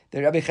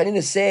 The Rabbi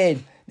Chanina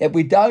said that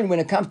we don't, when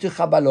it comes to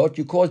chabalot,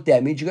 you cause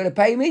damage, you're going to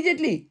pay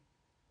immediately.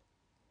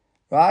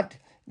 Right?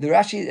 The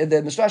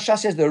Mishra Shas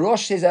says, the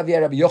Rosh says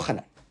Avia Rabbi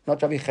Yochanan,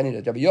 not Rabbi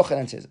Chanina. Rabbi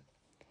Yochanan says it.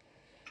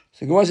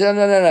 So Gemara says,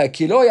 no.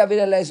 Kilo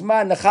yavina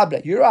leizman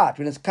nechabla. You're right.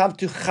 When it comes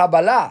to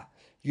chabala,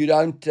 you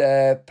don't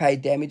pay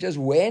damages.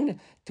 When?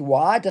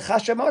 Why? To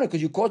chashamona,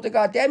 because you caused the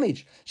guy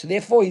damage. So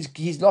therefore,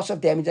 his loss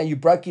of damage, and you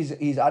broke his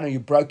you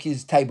broke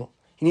his table.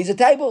 He needs a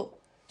table.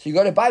 So you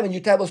got to buy him a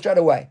new table straight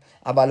away.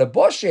 But no, when it's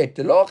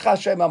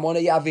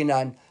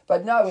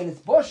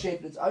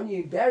boshet, it's only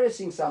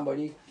embarrassing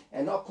somebody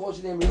and not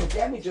causing them real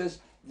damages,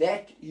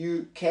 that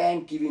you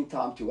can give him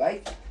time to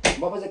wait.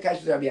 What was the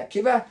case with Rabbi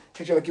Akiva? The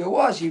case with Rabbi Akiva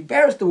was, he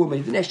embarrassed the woman.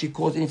 He didn't actually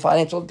cause any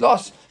financial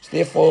loss. So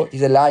therefore,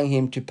 he's allowing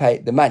him to pay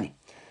the money.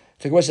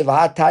 So Gemara says,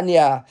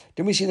 Tanya,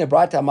 didn't we see in the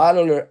Braita,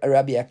 Amalo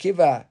Rabbi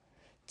Akiva,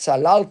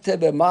 Tzalalte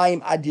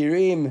b'mayim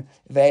adirim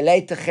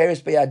ve'eleita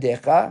cheres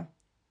beyadecha.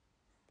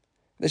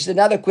 This is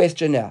another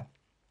question now.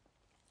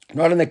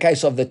 Not in the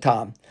case of the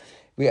time.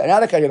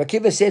 Another case, Rabbi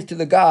Akiva says to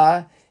the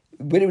guy,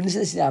 we didn't listen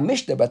to this in our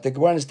Mishnah, but the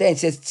Gemara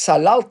understands, it says,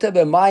 Tzalalta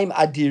b'mayim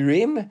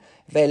adirim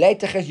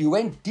ve'eleita cheres. You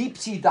went deep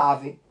sea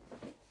diving,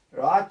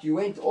 right? You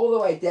went all the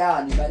way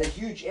down. You made a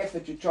huge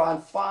effort to try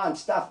and find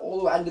stuff all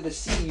the way under the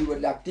sea. You were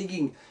like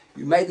digging.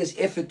 You made this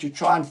effort to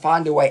try and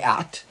find a way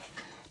out.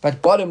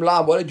 But bottom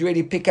line, what did you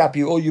really pick up?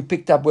 All you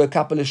picked up were a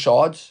couple of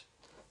shards.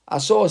 I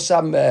saw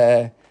some,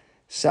 I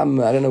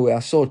don't know where I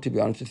saw it, to be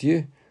honest with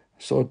you.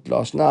 I saw it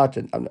last night,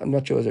 and I'm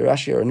not sure if it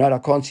was a Rashi or a note. I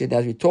can't see it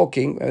as we're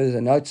talking. Maybe there's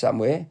a note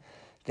somewhere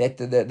that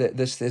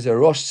there's a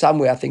Rosh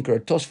somewhere, I think, or a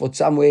Tosfot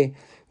somewhere,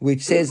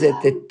 which says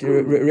that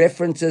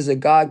references a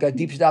guy go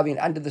deep diving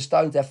under the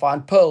stones, they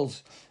find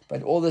pearls.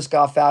 But all this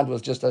guy found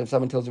was just, if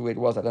someone tells me where it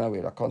was, I don't know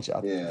where. I can't see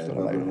it. Yeah,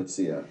 Bava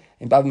Metzia.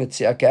 In Bava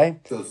Metzia, okay.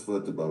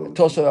 Tosfot to Bava Metzia.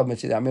 Tosfot Bava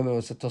Metzia. I remember it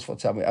was a Tosfot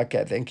somewhere.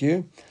 Okay, thank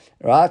you.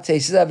 Right, so he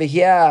says over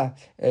here,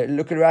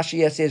 look at Rashi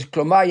here, says,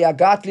 Klomar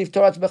yagat liv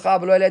torat b'cha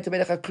v'lo eleta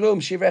b'lecha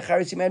klum, shivrei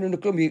charisim enu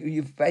klum.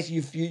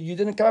 You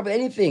didn't come up with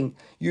anything.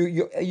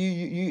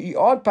 You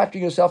aren't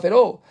patting yourself at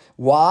all.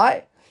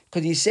 Why?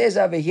 Because he says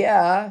over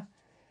here,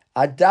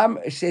 Adam,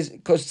 it says,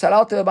 because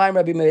tzalalt b'mayim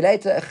rabbi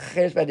me'eleta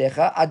cheres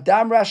b'decha,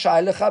 Adam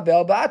rashai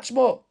lechabel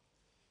ba'atzmo.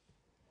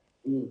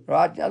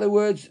 Right, in other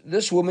words,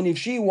 this woman, if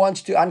she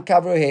wants to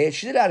uncover her hair,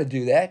 she's allowed to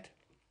do that.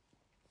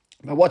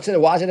 But why is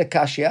it a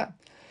kashya?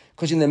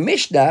 Because in the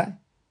Mishnah,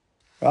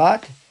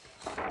 right,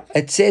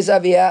 it says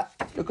over here,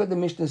 look what the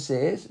Mishnah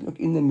says. Look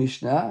in the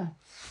Mishnah.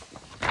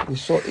 We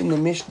saw in the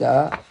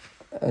Mishnah,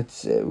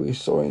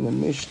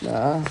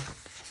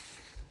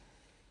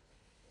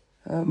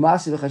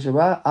 Massive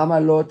Chashava,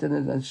 Amalot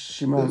and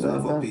Shimon.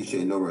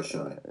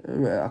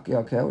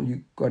 Okay, well,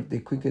 you got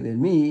there quicker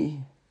than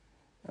me.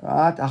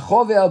 Right,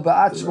 Achovel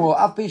Ba'atzmo,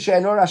 Api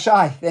She'eno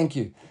Rashai. Thank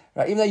you.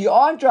 Right, even though you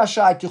aren't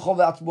Rashai to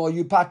Chovel Atzmo,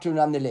 you patu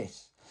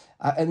nonetheless.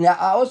 And now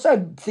I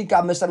also think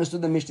I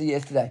misunderstood the Mishnah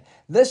yesterday.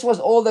 This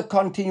was all the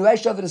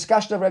continuation of the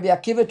discussion of Rabbi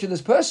Akiva to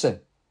this person.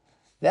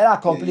 That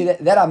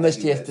I missed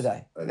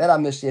yesterday. That I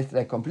missed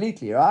yesterday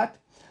completely, right?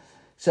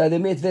 So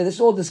this is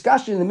all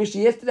discussion in the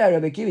Mishnah yesterday.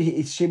 Rabbi Akiva,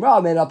 it's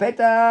Shimra, Mena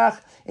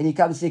Petach, and he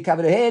comes to see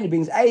covered her head, he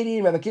brings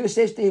 80, Rabbi Akiva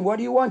says to him, what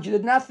do you want? You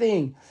did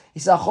nothing. He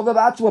says,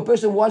 a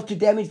person wants to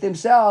damage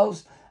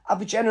themselves,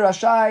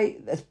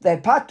 They're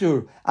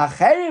patur.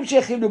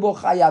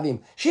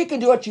 She can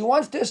do what she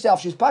wants to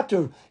herself. She's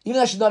patur, even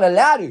though she's not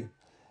allowed to.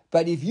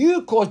 But if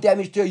you cause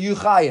damage to her, you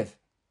chayev.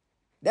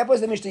 That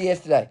was the Mishnah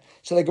yesterday.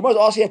 So the Gemara is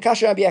asking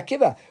Kasha Rabbi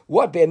Akiva,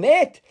 what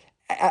bemet?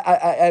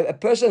 A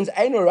person's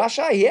ein or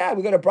rasha? Yeah,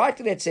 we got a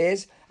brighter that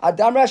says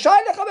Adam rashay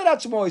lechaber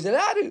atzmo. He's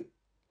allowed to.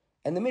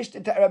 And the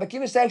Mishnah, Rabbi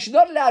Akiva is saying she's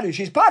not allowed to.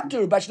 She's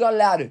patur, but she's not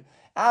allowed to.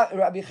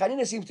 Rabbi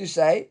Chanina seems to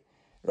say,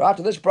 right?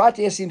 This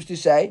brighter seems to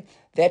say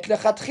that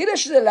lechatchila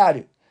she's allowed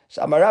to.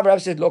 So Rabbi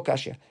says lo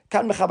kasha.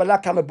 Kan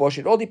mechabala, kan meboshet.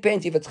 It all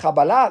depends if it's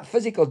chabala,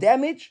 physical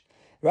damage.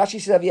 Rashi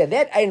says, yeah,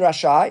 that ain't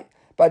rashay,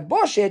 but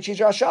boshet she's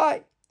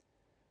rashay.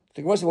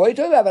 The Gemara says, what are you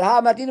talking about? But how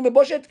am I dealing with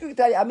boshet?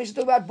 I'm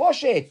talking about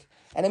boshet.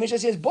 And the Mishnah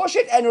says,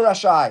 boshet and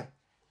rashai.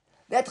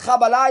 That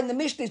Chabala in the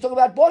Mishnah is talking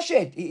about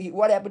boshet.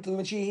 What happened to him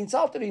when she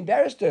insulted her,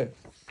 embarrassed her?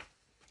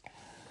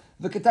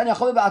 The Ketanya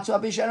Chomer ba'atzma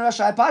b'ishen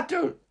rashai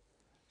patur.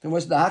 The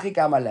Gemara says, Nahaki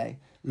kamalei.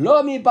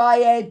 Lo mi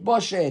bayet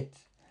boshet.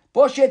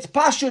 Boshet's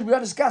pashut. We are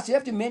discussing. You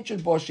have to mention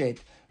boshet.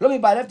 Lo mi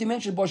bayet. You have to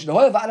mention boshet. The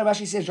whole Va'ana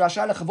Rashi says,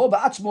 rashai lechavo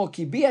ba'atzmo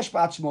ki biesh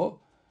ba'atzmo.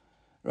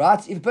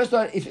 Right? If a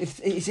person, if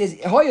it says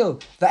hoil,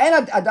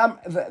 Adam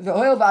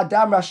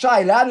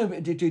rashai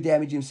allowed to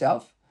damage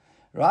himself,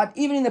 right?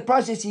 Even in the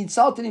process, he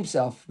insulted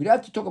himself. We don't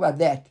have to talk about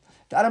that.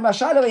 Adam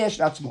rashai lo yesh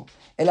atzmo.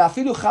 Ela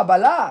afilu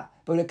chabala.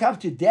 But when it comes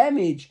to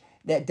damage,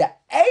 that the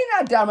ein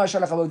Adam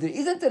rashai lechavod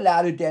isn't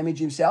allowed to damage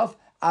himself.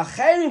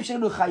 Acherim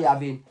shelu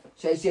chayavin.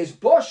 So it says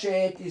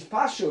boshet is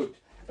pashut.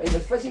 But in the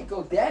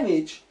physical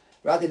damage,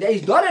 right? That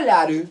he's not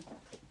allowed to.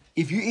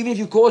 Even if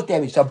you cause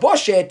damage, so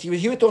boshet, he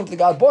was talking to the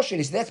guy, boshet,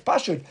 he said, that's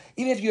pashut.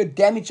 Even if you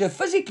damage her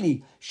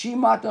physically, she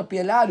might not be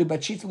allowed to,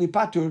 but she will be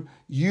patur,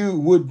 you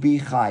would be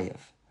chayev.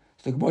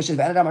 So the Gemara says,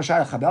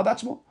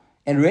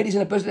 and already is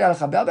in a person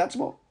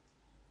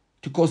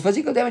to cause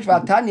physical damage.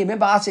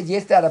 Remember I said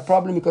yesterday I had a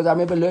problem because I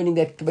remember learning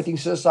that committing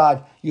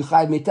suicide, you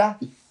chayev mita.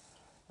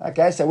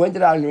 Okay, so when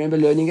did I remember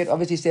learning it?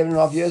 Obviously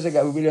 7.5 years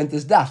ago we learned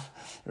this stuff,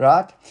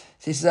 right?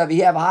 So he says over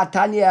here,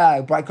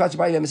 Tanya, across the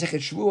Bible, Masechet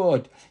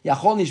Shvuot,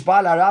 Yachol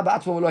Nishbal Hara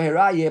B'atzmo V'lo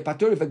Hera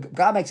Patur. If a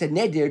guy makes a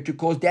neder to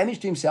cause damage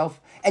to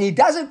himself, and he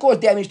doesn't cause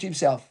damage to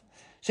himself,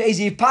 so is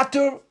he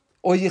patur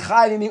or is he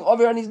chayiv him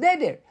over on his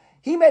neder?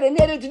 He made a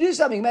neder to do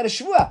something. He made a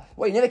shvua.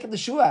 Well, he never kept the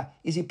shvua.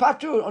 Is he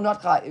patur or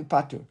not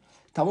patur?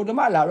 Talmud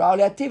Amar Hara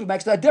Le'ativ. It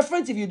makes no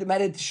difference if you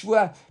made a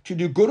shvua to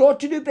do good or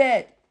to do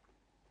bad.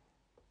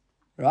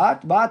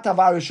 Right?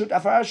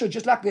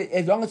 Just like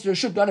as long as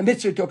it's a reshut, not a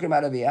mitzvah you're talking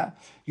about over here.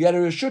 You had a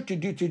reshut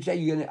to say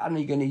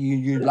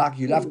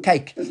you love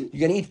cake.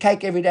 You're gonna eat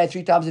cake every day,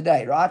 3 times a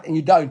day, right? And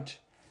you don't.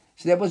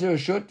 So that was a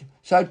reshut.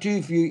 So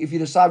too, if you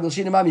decide we'll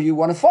see in a moment you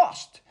want to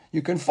fast,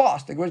 you can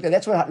fast.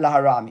 That's what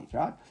lahara means,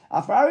 right?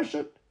 After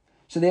reshut.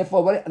 So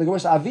therefore, what the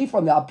Gemara says, avi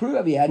from the approve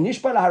over here,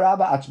 nishba lahara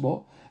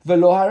ba'atzmo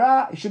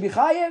velohara, it should be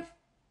chayev.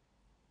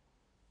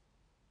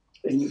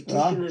 And your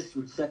teachers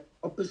would say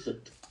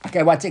opposite.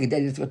 Okay, one second.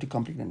 That's got too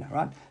complicated now,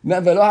 right?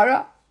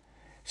 Velohara.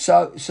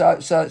 So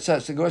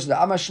the Gemara says,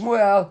 Amar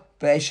Shmuel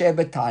be'esher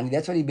betani.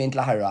 That's what he meant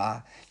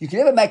lahara. You can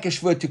never make a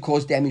shvur to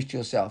cause damage to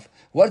yourself.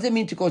 What does it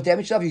mean to cause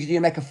damage to yourself? You can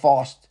even make a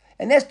fast,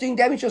 and that's doing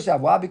damage to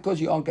yourself. Why?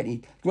 Because you aren't going to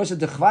eat. The Gemara says,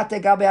 "Dechvate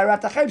gabe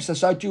harat acherim."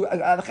 So too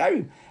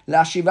acherim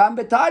la shivam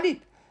betani.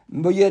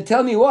 But you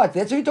tell me what?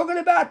 That's what you're talking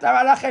about.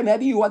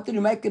 Maybe you wanted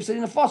to make him sit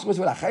in a fast.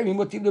 How can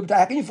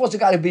you force a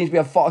guy to be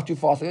too fast? He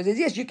says,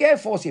 yes, you can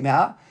force him.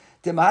 How?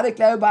 You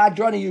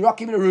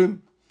rock him in a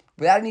room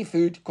without any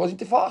food, cause him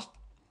to fast.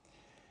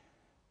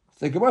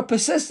 So the Gemara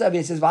persists of it.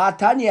 It says, what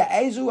does it mean,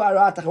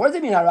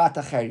 harat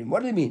acherim? What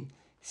does it mean?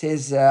 It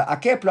says,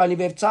 what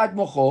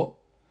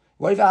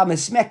if I'm going to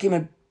smack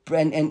him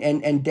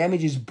and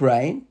damage his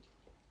brain?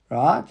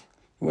 Right?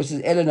 It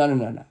says,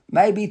 no.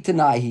 Maybe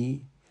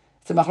tanahi.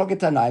 It's a machloket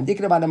tanaim.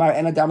 Dikra man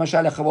and Adam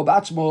rashai lechavo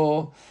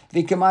ba'atzmo.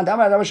 V'kemand Adam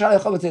rashai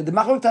lechavo. The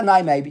machloket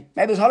tanaim maybe.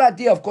 Maybe this whole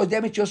idea of cause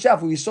damage to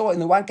yourself. We saw in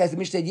the one case the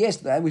Mishnah said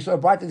yesterday. We saw a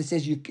brighter that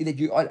says the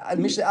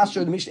Mishnah asked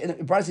you,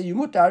 the brighter said you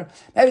mutar.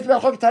 Maybe it's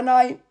machloket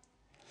tanaim.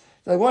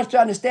 So I want to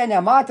understand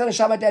now.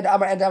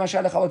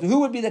 Who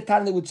would be the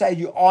Tana that would say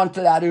you aren't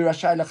allowed to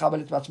rashai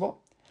lechavo ba'atzmo?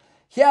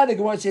 Here the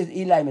Gemara says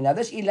Ilaima. Now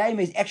this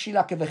Ilaima is actually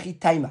like a v'chi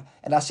taima.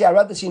 And I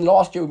wrote this in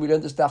last year when we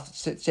learned this stuff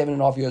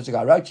 7.5 years ago.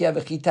 I wrote here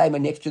v'chi taima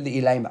next to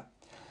the Ilaima.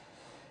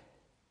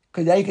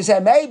 Because now you can say,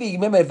 maybe,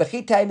 remember,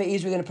 v'chi taima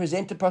is we're going to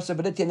present the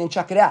possibility and then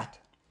chuck it out.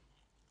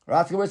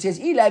 Right? The Gemara says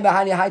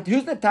Ilaima.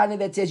 Who's the Tanya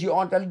that says you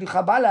aren't allowed to do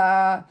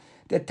Chabala?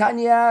 The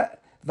Tanya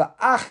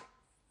v'ach.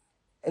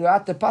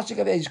 Right? The pasuk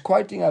over here is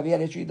quoting over here.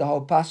 Let's read the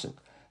whole pasuk.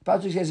 The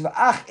pasuk says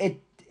v'ach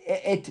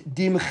et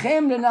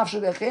dimchem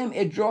lenafshodechem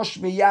et josh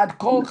miyad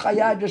kol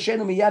chayad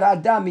yoshenu miyad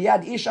adam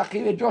miyad ish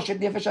achiv et josh et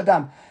nefesh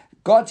adam.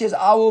 God says,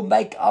 I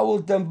will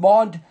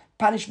demand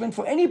punishment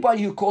for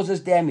anybody who causes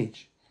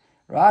damage,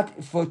 right?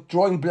 For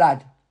drawing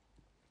blood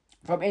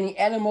from any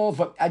animal,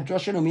 from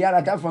joshenu miyad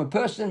adam, from a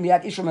person,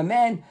 miyad ish from a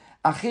man,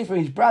 achiv from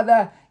his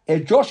brother,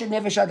 et josh et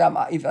nefesh adam.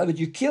 If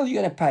you kill,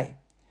 you're going to pay,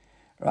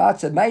 right?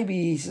 So maybe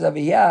he says over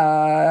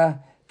here.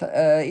 What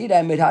does it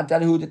mean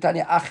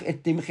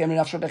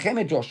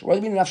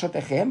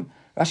nafshotechem?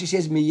 Rashi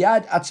says,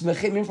 miyad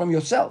atzmechem, from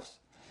yourselves.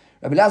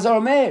 Rabbi Lazar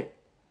Omer,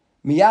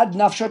 miyad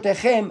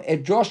nafshotechem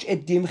edrosh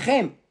et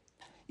dimchem.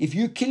 If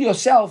you kill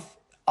yourself,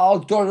 I'll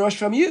draw a rosh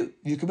from you.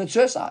 You commit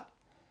suicide.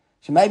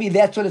 So maybe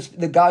that's what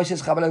the guy who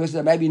says Chabad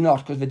says, maybe not,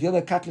 because the deal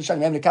with Katla,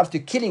 when it comes to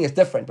killing, is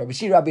different. But we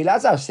see Rabbi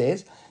Lazar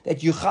says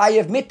that you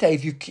chayev mita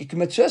if you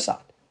commit suicide.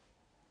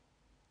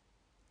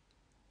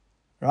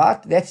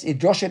 Right? That's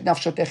idroshet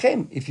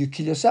nafshotechem, if you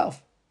kill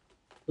yourself.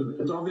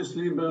 It's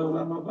obviously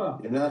Ba'olam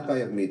Haba. You're not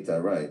chayav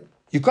mita, right?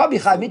 You can't be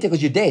chayev mita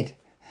because you're dead.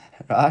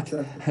 Right?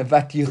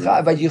 But you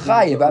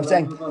chayev, I'm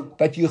saying,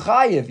 but you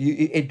chayev,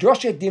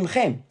 idroshet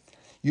dimchem.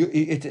 You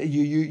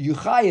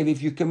chayev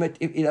if you commit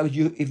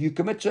if you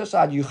commit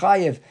suicide, you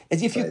chayev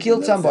as if you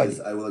killed somebody.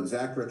 Says, I will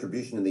exact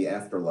retribution in the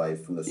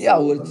afterlife from the soul Yeah,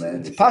 well, of a man.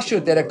 it's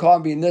pashut that it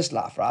can't be in this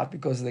life, right?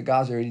 Because the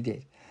guy's already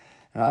dead,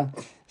 right?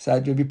 So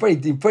it would be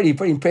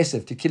pretty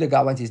impressive to kill a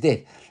guy once he's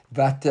dead.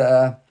 But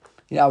I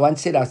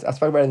once said I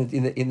spoke about it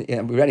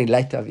in we're running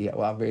late over here.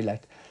 Well, very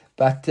late.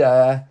 But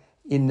I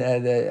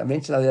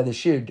mentioned the other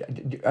shir.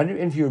 I don't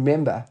know if you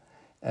remember.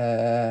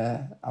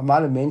 I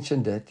might have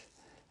mentioned it.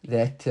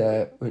 That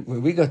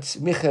when we got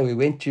smicha, we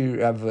went to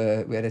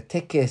we had a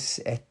tekes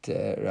at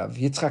Rav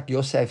Yitzchak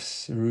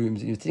Yosef's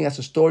rooms, and he was telling us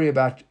a story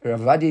about Rav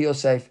Vadia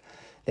Yosef,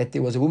 that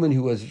there was a woman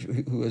who was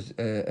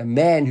a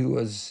man who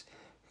was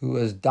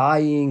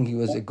dying. He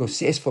was a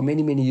goses for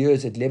many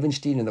years at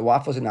Levenstein, and the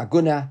wife was an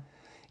aguna,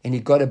 and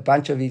he got a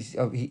bunch of his.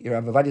 Rav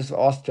Vadia Yosef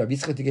asked Rav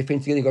Yitzchak to get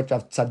friends together. He got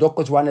Rav Tzadok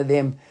was one of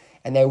them,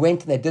 and they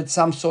went and they did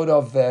some sort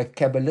of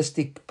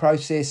kabbalistic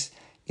process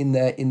in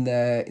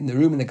the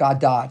room, and the guy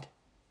died.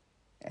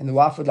 And the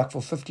wife was like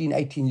for 15,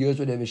 18 years,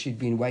 whatever, she'd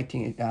been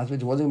waiting. Her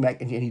husband wasn't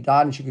back, and he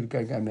died, and she could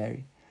go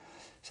marry.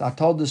 So I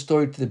told the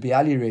story to the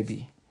Biali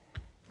Rebbe,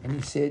 and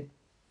he said,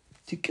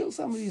 to kill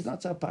somebody is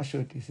not so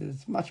pashut. He said,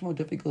 it's much more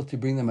difficult to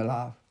bring them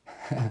alive.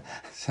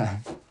 So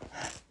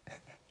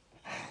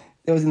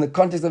it was in the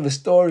context of a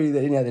story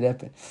that that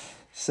happened.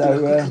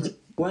 So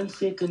 1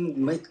 second,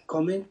 make a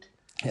comment.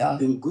 Yeah.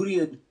 Ben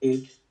Gurion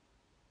said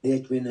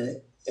that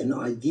when an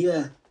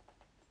idea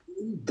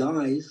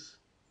dies,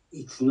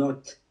 it's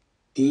not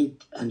dead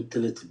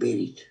until it's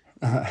buried.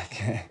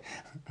 Okay.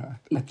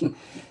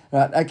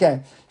 Right.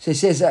 Okay. So he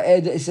says,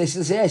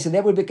 so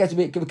that would be cut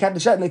the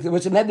shot.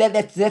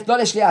 That's not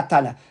actually our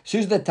Tana.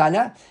 Who's the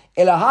Tana?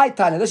 Elahai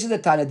Tana. This is the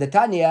Tana. The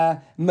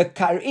Tanya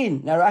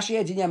Mekarin. Now Rashi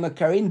adds in here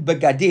Mekarin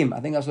Begadim. I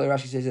think that's what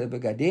Rashi says at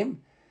Begadim.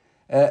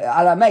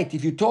 Alamate,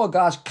 if you tore a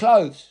guy's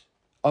clothes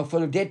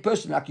for a dead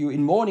person, like you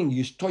in mourning,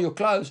 you tore your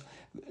clothes.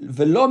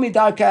 Velo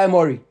midar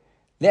ka'amori.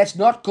 That's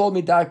not called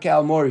midar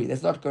ka'amori.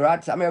 That's not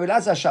correct.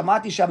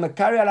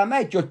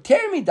 You're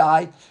tearing me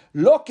die.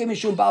 Lo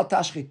kemishum bal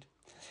tashchit.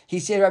 He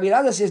said, Rabbi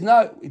Lazar says,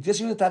 no, this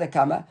is the Bava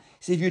Kamma.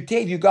 He says,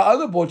 if you go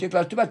overboard, you're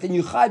close too much, then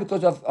you chai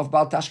because of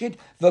bal tashchit.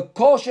 The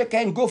kol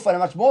sheken gufa, and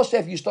much more so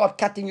if you start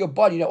cutting your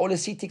body, all the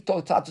sitik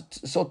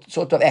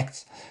sort of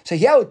acts. So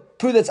here would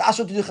prove that it's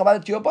asur to do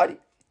chavada to your body.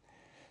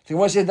 So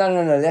one says,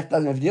 no, that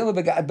doesn't have to deal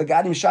with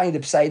begadim shiny the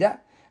pseida,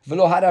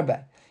 velo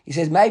haraba. He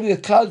says, maybe the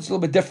clothes is a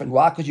little bit different.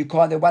 Why? Because you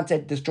can't, once they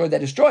destroyed,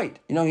 you're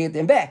not going to get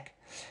them back.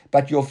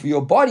 But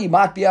your body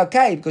might be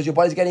okay because your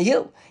body's going to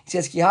heal. He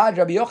says, Kihad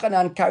Rabbi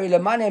Yochanan kari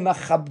lemane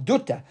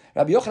mechabduta.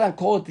 Rabbi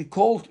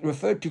Yochanan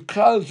referred to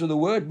clothes with the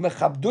word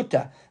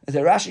mechabduta. There's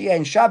a Rashi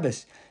in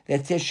Shabbos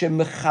that says,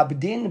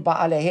 shemechabdin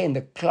ba'alehen.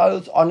 The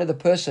clothes honor the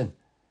person.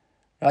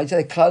 Right? So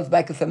the clothes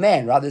maketh a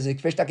man, right? There's an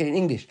expression like it in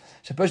English.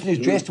 So a person who's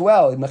dressed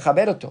well,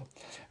 mechaberoto.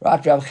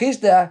 Right? Rav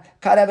Chisda,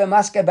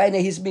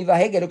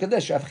 look at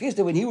this. Rav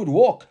Chisda, when he would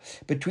walk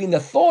between the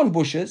thorn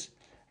bushes,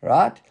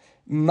 right?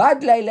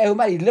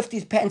 He'd lift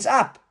his pants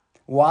up.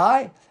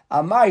 Why?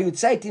 Amar, he would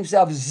say to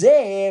himself,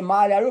 if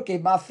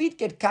my feet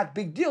get cut,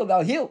 big deal,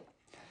 they'll heal.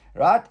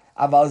 Right?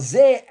 But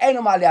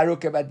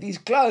these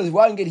clothes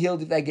won't get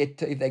healed if they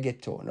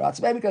get torn. Right?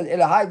 So maybe because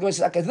Elahai goes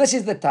like this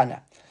is the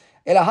Tana.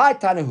 Elahai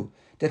Tanahu.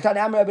 The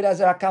Tana Amar Rabbi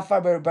Lazar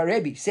HaKafar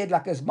Barebi said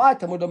like this, my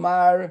Talmud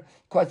Omar,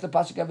 quotes the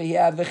pasuk over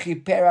here,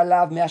 v'chiper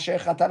alav me'asher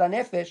chatar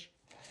nefesh.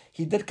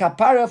 He did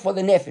kapara for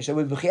the nefesh. So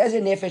with v'chiaz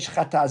nefesh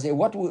chatazeh,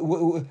 what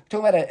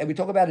we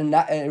talk about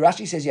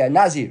Rashi says here,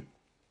 Nazir.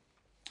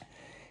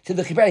 So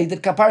the he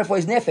did kapara for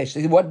his nefesh. So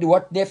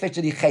what nefesh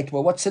did he chait?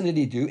 Well, what sin did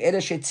he do?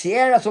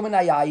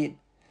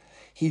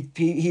 He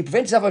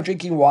prevents himself from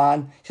drinking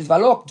wine. He says,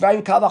 "Valok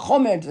dvarim kal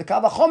vachomer." The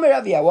kal vachomer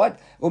of here, what?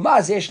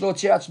 Umazeh shlo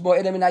tzir atzmo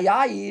elem min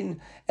hayayin.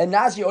 And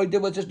Nazir all he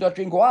did was just not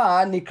drink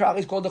wine. Nikrach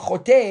is called the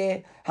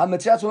choteh.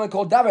 Hamitzvah is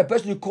called davar. A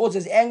person who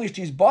causes anguish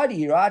to his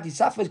body, right? He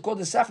suffers,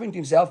 causes suffering to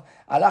himself.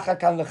 Alach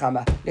kal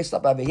v'chama. Let's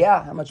stop over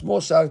here. How much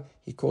more so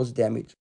he causes damage.